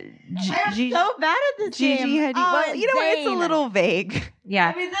Gigi. So bad at this Gigi game. Hadid. Well, you know what? It's a little vague.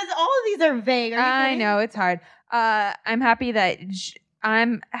 Yeah. I mean, all of these are vague. Are you I kidding? know it's hard. I'm happy that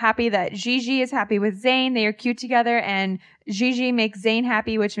Gigi is happy with Zayn. They are cute together, and Gigi makes Zayn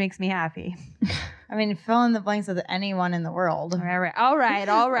happy, which makes me happy. I mean, fill in the blanks with anyone in the world. All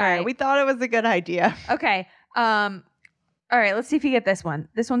right. We thought it was a good idea. Okay. All right. Let's see if you get this one.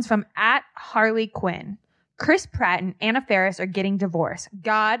 This one's from @HarleyQuinn. Chris Pratt and Anna Faris are getting divorced.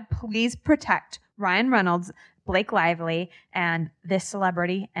 God, please protect Ryan Reynolds, Blake Lively, and this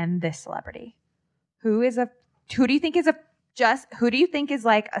celebrity and this celebrity. Who do you think is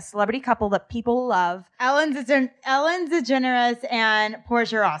like a celebrity couple that people love? Ellen DeGeneres and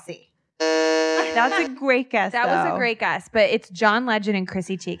Portia Rossi. That's a great guess. That was a great guess, but it's John Legend and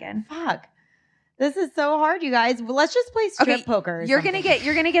Chrissy Teigen. Fuck. This is so hard, you guys. Well, let's just play strip poker. Or You're something.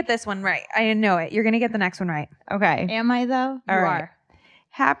 gonna get this one right. I know it. You're gonna get the next one right. Okay. Am I though? All You right. are.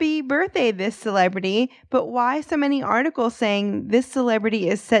 Happy birthday, this celebrity. But why so many articles saying this celebrity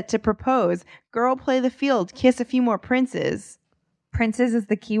is set to propose? Girl, play the field. Kiss a few more princes. Princes is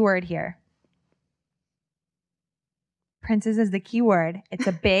the key word here. Princes is the key word. It's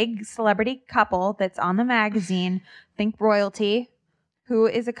a big celebrity couple that's on the magazine. Think royalty, who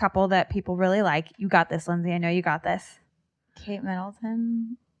is a couple that people really like. You got this, Lindsay. I know you got this. Kate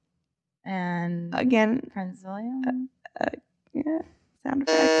Middleton and Again, Prince William. yeah, sound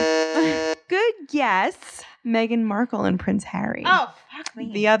effect. Good guess. Meghan Markle and Prince Harry. Oh, fuck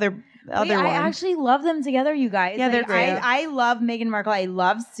me. The other Wait, one. I actually love them together, you guys. Yeah, they're great. I love Meghan Markle. I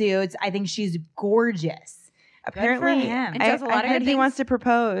love Suits. I think she's gorgeous. Apparently, Good for him. And does a lot I of heard good he things. wants to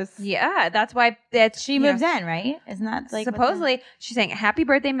propose. Yeah, that's why She moved in, right? Isn't that like supposedly she's saying happy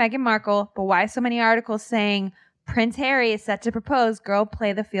birthday, Meghan Markle. But why so many articles saying Prince Harry is set to propose? Girl,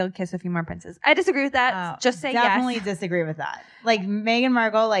 play the field, kiss a few more princes. I disagree with that. Just say definitely yes. disagree with that. Like Meghan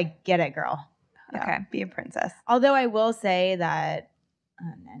Markle, like get it, girl. Yeah, Okay. be a princess. Although I will say that. No,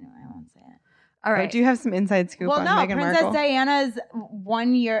 I won't say it. All I right. do have some inside scoop on Meghan Princess Markle. Diana's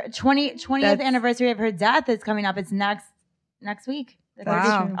 20th That's- anniversary of her death is coming up. It's next week. The That's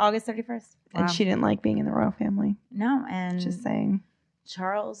 30th true. August 31st. And she didn't like being in the royal family. No, and Just saying.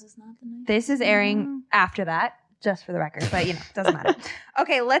 Charles is not the nice. This is airing after that, just for the record, but it doesn't matter.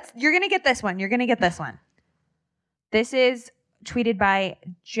 Okay, you're going to get this one. You're going to get this one. This is tweeted by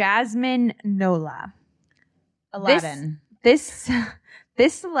Jasmine Nola. Aladdin. This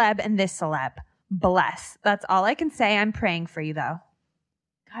celeb and this celeb. Bless. That's all I can say. I'm praying for you though.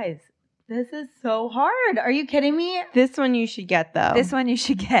 Guys, this is so hard. Are you kidding me? This one you should get, though. This one you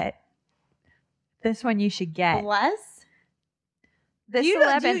should get. This one you should get. Bless? This You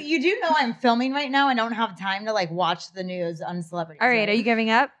celeb. do know I'm filming right now and don't have time to like watch the news on celebrities. All right, are you giving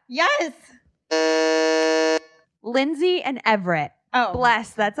up? Yes. Lindsay and Everett. Oh,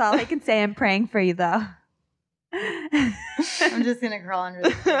 Bless. That's all I can say. I'm praying for you though. I'm just gonna crawl under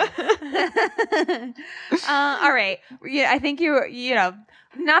the All right. Yeah, I think you know,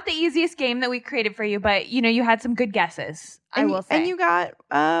 not the easiest game that we created for you, but you had some good guesses. I will say. And you got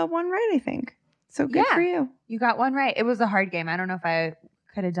one right, I think. So good Yeah. for you. You got one right. It was a hard game. I don't know if I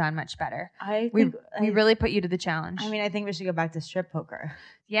could have done much better. We really put you to the challenge. I mean, I think we should go back to strip poker.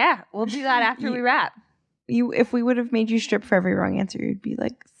 Yeah, we'll do that after we wrap. If we would have made you strip for every wrong answer, you'd be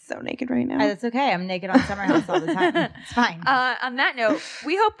like so naked right now. That's okay. I'm naked on Summer House all the time. It's fine. On that note,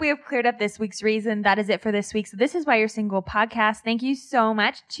 we hope we have cleared up this week's reason. That is it for this week. So This Is Why You're Single podcast. Thank you so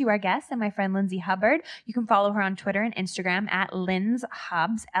much to our guest and my friend Lindsay Hubbard. You can follow her on Twitter and Instagram at Linds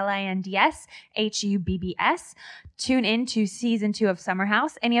Hubbs, LINDSHUBBS. Tune in to season 2 of Summer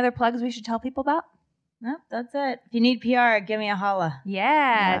House. Any other plugs we should tell people about? Nope, that's it. If you need PR, give me a holla.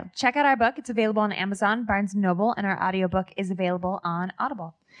 Yeah. Check out our book. It's available on Amazon, Barnes & Noble, and our audiobook is available on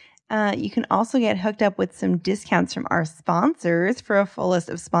Audible. You can also get hooked up with some discounts from our sponsors. For a full list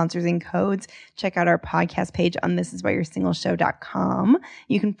of sponsors and codes, check out our podcast page on thisiswhyyoursingleshow.com.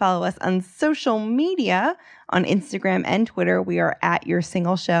 You can follow us on social media. On Instagram and Twitter, we are at Your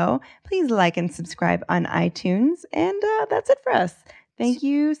Single Show. Please like and subscribe on iTunes. And that's it for us. Thank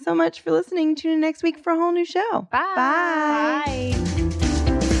you so much for listening. Tune in next week for a whole new show. Bye. Bye.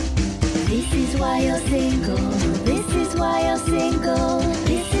 This is why you're single. This is why you're single.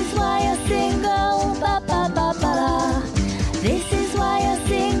 This is why you're single. Ba ba ba ba. This is why you're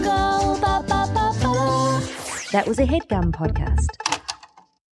single. Ba ba ba ba. That was a HeadGum podcast.